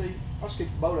 40 feet, I'll just kick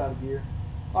the boat out of gear.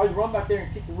 I either run back there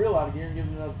and kick the reel out of gear and give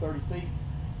them another 30 feet,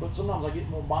 but sometimes I get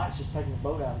more bites just taking the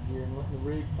boat out of gear and letting the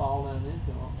rig fall down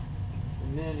into them.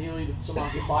 And then he'll either,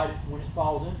 sometimes will bite it when it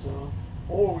falls into them,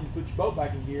 or when you put your boat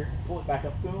back in gear and pull it back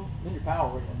up through them, then you're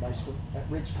power rigging basically. That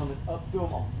rig's coming up through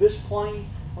them on this plane.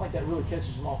 I think that really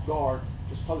catches them off guard,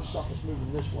 as opposed to something that's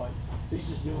moving this way. So he's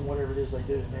just doing whatever it is they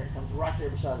do, and there it comes right there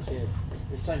beside his head.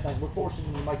 It's the same thing. We're forcing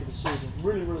him to make a decision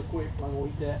really, really quick. I'm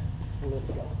going to eat that and let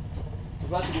it go. So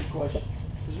that's a good question.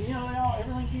 Because, you know,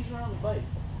 everything keeps around the bait.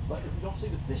 But if you don't see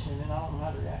the fishing, then I don't know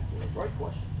how to react to it. Great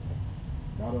question.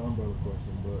 Not an umbrella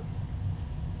question, but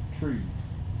trees.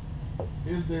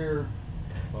 Is there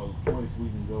a place we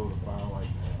can go to find like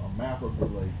a map of the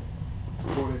lake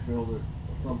before they fill it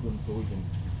or something so we can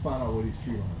find out where these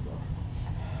tree lines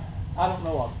are? I don't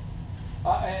know of it.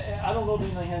 I don't know if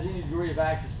anything has any degree of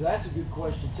accuracy. That's a good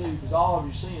question too, because all of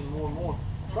you are seeing more and more.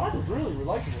 Stripers really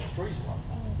relate to those trees a lot.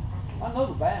 I know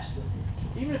the bass do.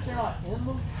 Even if they're not in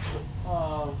them,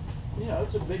 you know,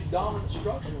 it's a big dominant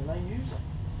structure and they use it.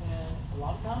 And a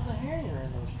lot of times the herring are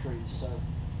in those trees. So,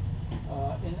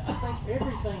 and I think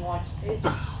everything likes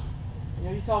edges. You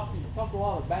know, you talk to a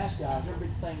lot of bass guys. Their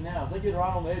big thing now is they get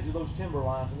right on the edge of those timber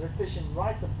lines and they're fishing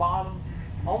right at the bottom,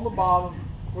 on the bottom,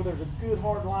 where there's a good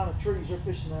hard line of trees. They're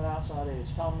fishing that outside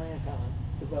edge. Tom Mann kind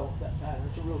of developed that pattern.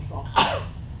 It's a real strong pattern.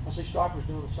 I see stripers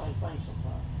doing the same thing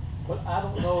sometimes. But I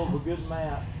don't know of a good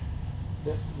map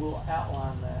that will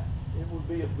outline that. It would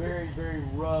be a very, very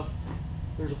rough,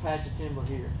 there's a patch of timber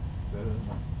here.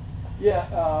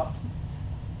 Yeah,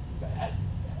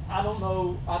 I don't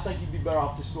know. I think you'd be better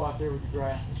off just go out there with your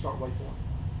graph and start waypointing.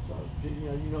 So you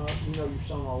know your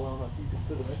sonar well enough. You can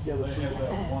put it together. They have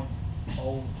that one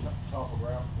old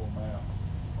topographical map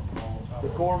from a long time. The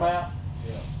core map.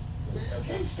 Yeah.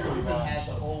 Ken Sturman has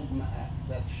an old map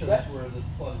that shows where the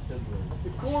flooded timber is.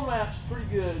 The core map's pretty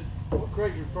good. What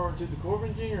Craig's referring to, the Corps of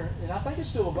Engineer, and I think it's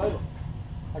still available.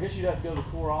 I guess you'd have to go to the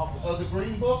Corps office. Oh, the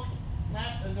Green Book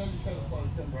map, it doesn't show the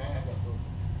flooded timber. I have that book.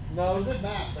 No. It's a good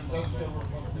map, but it doesn't show where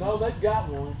flooded timber. No, they've got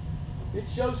one. It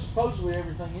shows supposedly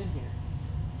everything in here.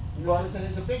 But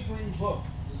it's a big green book.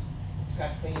 It's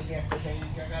got page after page.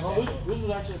 No, this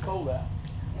was actually a fold out.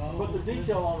 But the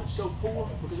detail on it's so poor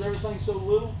because everything's so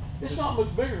little. It's not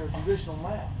much bigger than a traditional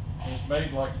map. It's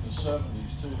made like in the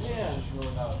 70s too, so Yeah. it's just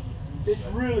really not. It's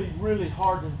really, really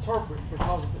hard to interpret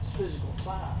because of its physical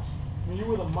size. I mean, you're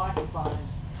with a magnifying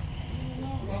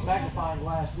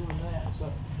glass doing that.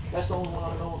 So that's the only one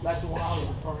I know. That's the one I was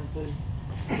referring to.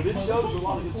 But it shows a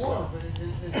lot of good stuff.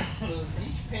 But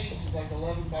each page is like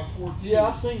 11 by 14. Yeah,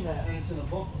 I've seen that. And it's in a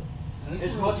booklet. And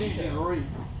It's real much easier to detailed. read.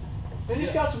 And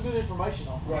it's got some good information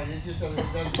on it. Right, it just doesn't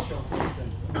show flooded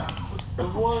timber. The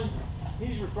one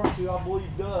he's referring to, I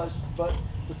believe, does, but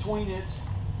between its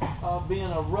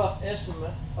being a rough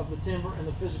estimate of the timber and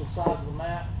the physical size of the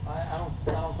map, I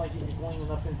don't think you can glean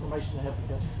enough information to help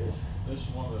you catch a fish. This is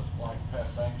one that like Pat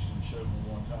Bankston showed me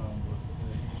one time with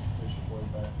he used to fish it way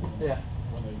back when, Yeah.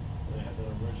 when they had their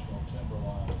original timber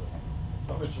line.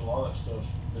 But I bet you a lot of that stuff's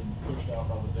been pushed out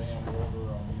by the dam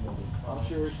water. I mean, I'm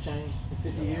sure it's changed in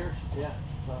 50 years. Yeah.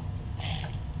 So.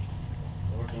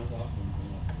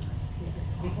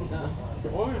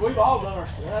 Well, we've all done our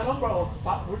umbrellas.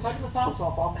 We're taking the tops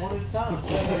off one at a time.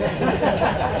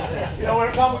 You know,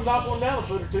 every time we knock one down a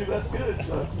foot or two, that's good.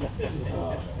 So,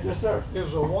 yes, sir.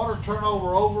 Is the water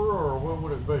turnover over, or what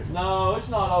would it be? No, it's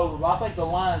not over. But I think the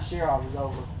lion's share of it is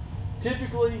over.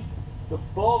 Typically, the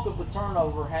bulk of the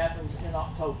turnover happens in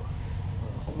October.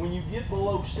 When you get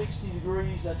below 60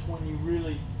 degrees, that's when you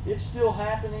really, it's still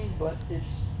happening, but it's,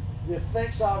 the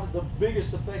effects of it, the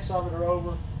biggest effects of it are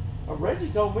over.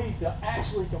 Reggie told me to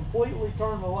actually completely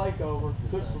turn the lake over,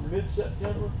 took from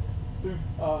mid-September through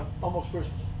almost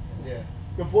Christmas. Yeah.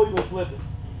 Completely flip it.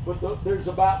 But there's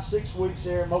about 6 weeks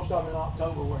there, most of it in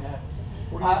October we're having.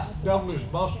 Double is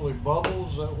mostly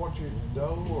bubbles, is that what you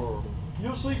know, or?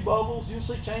 You'll see bubbles, you'll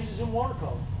see changes in water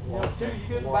color. You know, too, you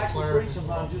get in the back of the creek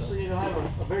sometimes, you'll see it'll have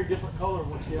a very different color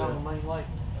once you get on the main lake.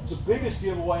 The biggest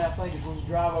giveaway, I think, is when you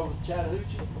drive over to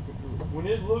Chattahoochee. When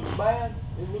it looks bad,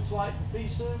 it looks like the pea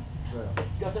soup. Yeah.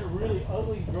 It's got that really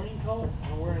ugly green color,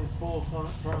 and we're in full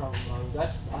turnover mode.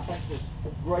 That's, I think, the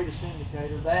greatest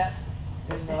indicator. That,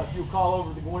 and if you'll call over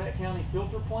to the Gwinnett County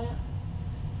filter plant,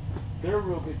 they're a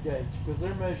real good gauge because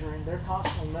they're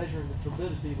constantly measuring the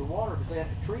turbidity of the water because they have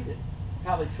to treat it.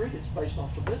 How they treat it's based on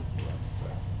turbidity.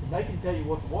 And they can tell you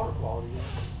what the water quality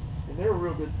is. And they're a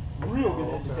real good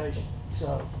indication.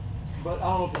 So, but I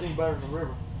don't know if it's any better than the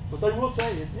river. But they will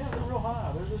tell you, yeah, they're real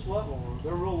high. They're this level, or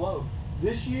they're real low.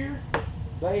 This year,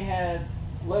 they had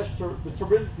the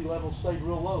turbidity level stayed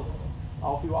real low.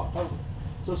 all through October.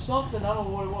 So something, I don't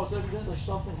know what it was, evidently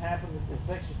something happened that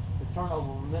affects the turnover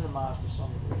were minimized to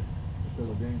some degree.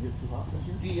 Because it didn't get too hot this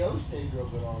year? DO stayed real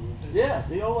good on you too. Yeah,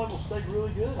 DO level stayed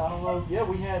really good. I don't know, yeah,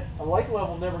 we had, a lake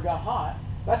level never got hot.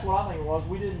 That's what I think it was.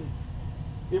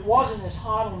 It wasn't as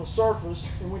hot on the surface,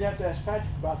 and we'd have to ask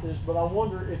Patrick about this, but I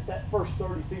wonder if that first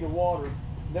 30 feet of water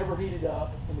never heated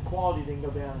up and the quality didn't go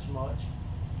down as much.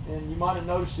 And you might have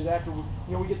noticed it after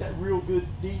we get that real good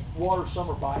deep water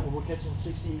summer bite when we're catching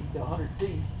 60 to 100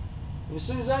 feet. And as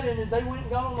soon as that ended, they went and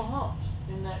got on the humps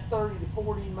in that 30 to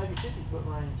 40, maybe 50 foot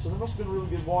range. So there must have been really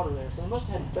good water there. So they must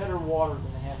have had better water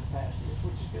than they had in past years,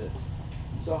 which is good.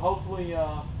 So hopefully,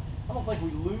 I don't think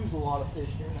we lose a lot of fish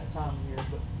during that time of year,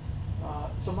 but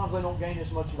sometimes they don't gain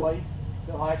as much weight.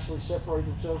 They'll actually separate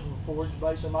themselves from the forage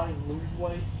base. They might even lose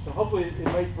weight. So hopefully it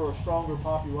made for a stronger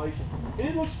population. And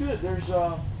it looks good. There's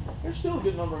still a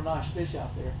good number of nice fish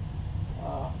out there.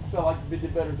 I felt like we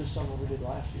did better this summer than we did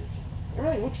last year. So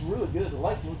everything looks really good. The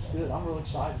lake looks good. I'm really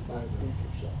excited about the future.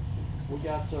 So we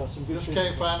got some good Just fish.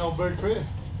 can't find no big fish.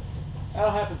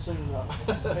 That'll happen soon enough.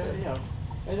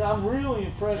 And I'm really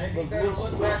impressed Maybe you with better the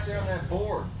look back there on that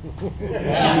board.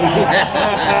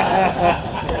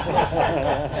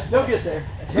 They'll get there.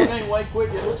 They're getting way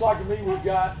quick. It looks like to me we've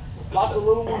got lots of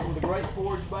little ones with a great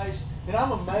forage base. And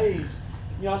I'm amazed.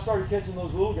 I started catching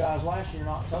those little guys last year in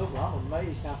October. I'm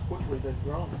amazed how quickly they've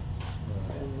grown.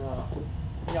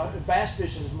 And bass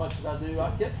fishing as much as I do,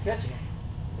 I kept catching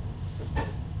them.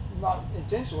 Not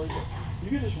intentionally, but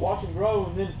you could just watch them grow,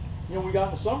 and then we got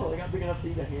in the summer, they got big enough to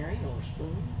eat a herring or a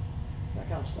spoon, that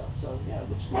kind of stuff. So yeah, it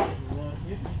looks good. And,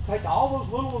 you take all those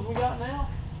little ones we got now,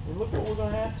 and look what we're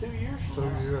going to have 2 years from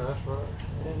now. 2 years, that's right.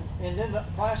 And then the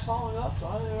class following up, so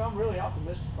I'm really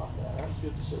optimistic about that. That was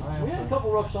good to see. I am We had a too.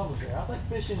 couple rough summers there. I think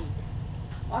fishing,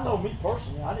 I know me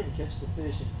personally, I didn't catch the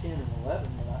fish in 10 and 11,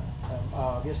 but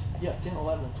I guess, 10,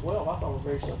 11, and 12, I thought were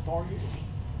very subpar years.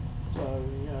 So,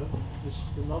 just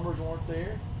the numbers weren't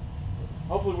there.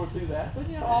 Hopefully we'll do that, but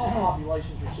all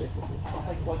populations are cyclical. I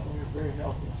think Lake Lanier is very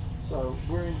healthy. So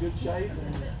we're in good shape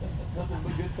and nothing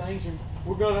but good things. And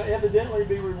we're going to evidently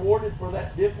be rewarded for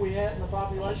that dip we had in the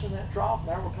population, that trough.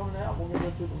 Now we're coming out, we're going to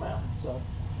go through the mountain. So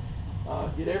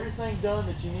get everything done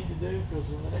that you need to do, because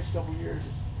in the next couple of years,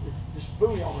 it's just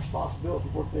fully on responsibility.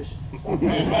 We're fishing.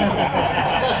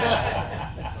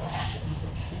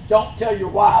 Don't tell your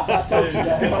wives I told you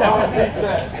that. I'll repeat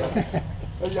that.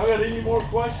 So, y'all got any more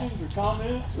questions or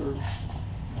comments? Or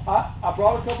I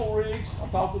brought a couple rigs. I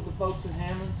talked with the folks in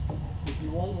Hammond. If you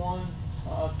want one,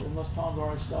 unless Tom's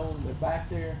already stolen, they're back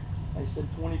there. They said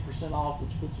 20% off,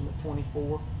 which puts them at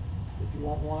 24. If you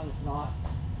want one, if not.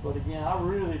 But again, I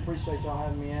really appreciate y'all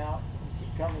having me out.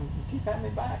 Keep coming, keep having me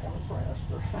back. I'm impressed.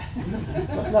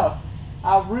 But no,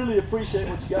 I really appreciate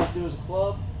what you guys do as a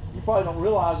club. You probably don't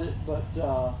realize it, but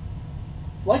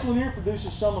Lake Lanier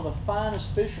produces some of the finest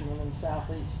fishermen in the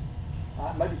southeast,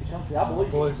 maybe the country. I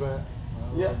believe that.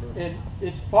 Yeah, and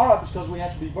it's part of it's because we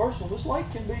have to be versatile. This lake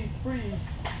can be pretty.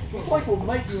 This lake will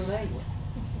make you an angler,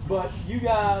 but you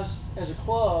guys as a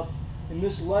club and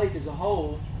this lake as a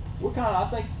whole, we're I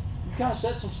think you kind of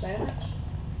set some standards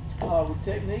with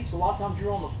techniques. A lot of times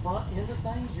you're on the front end of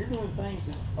things. You're doing things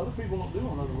that other people don't do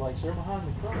on other lakes. They're behind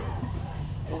the curve.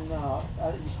 And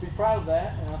you should be proud of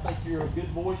that, and I think you're a good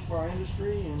voice for our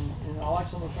industry, and I like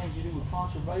some of the things you do with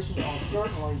conservation. I'm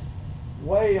certainly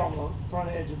way on the front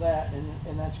edge of that,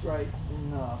 and that's great.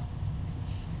 And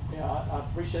I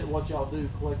appreciate what y'all do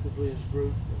collectively as a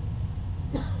group.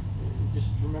 Just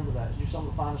remember that. You're some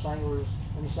of the finest anglers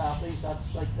in the southeast. I'd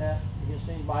stake that against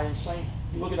anybody. And same,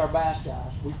 you look at our bass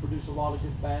guys. We produce a lot of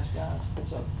good bass guys.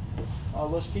 So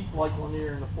let's keep Lake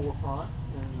Lanier in the forefront,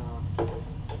 and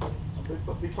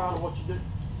be proud of what you do.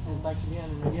 And thanks again.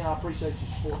 And again, I appreciate your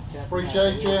support, Captain.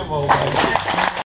 Appreciate you, Mo.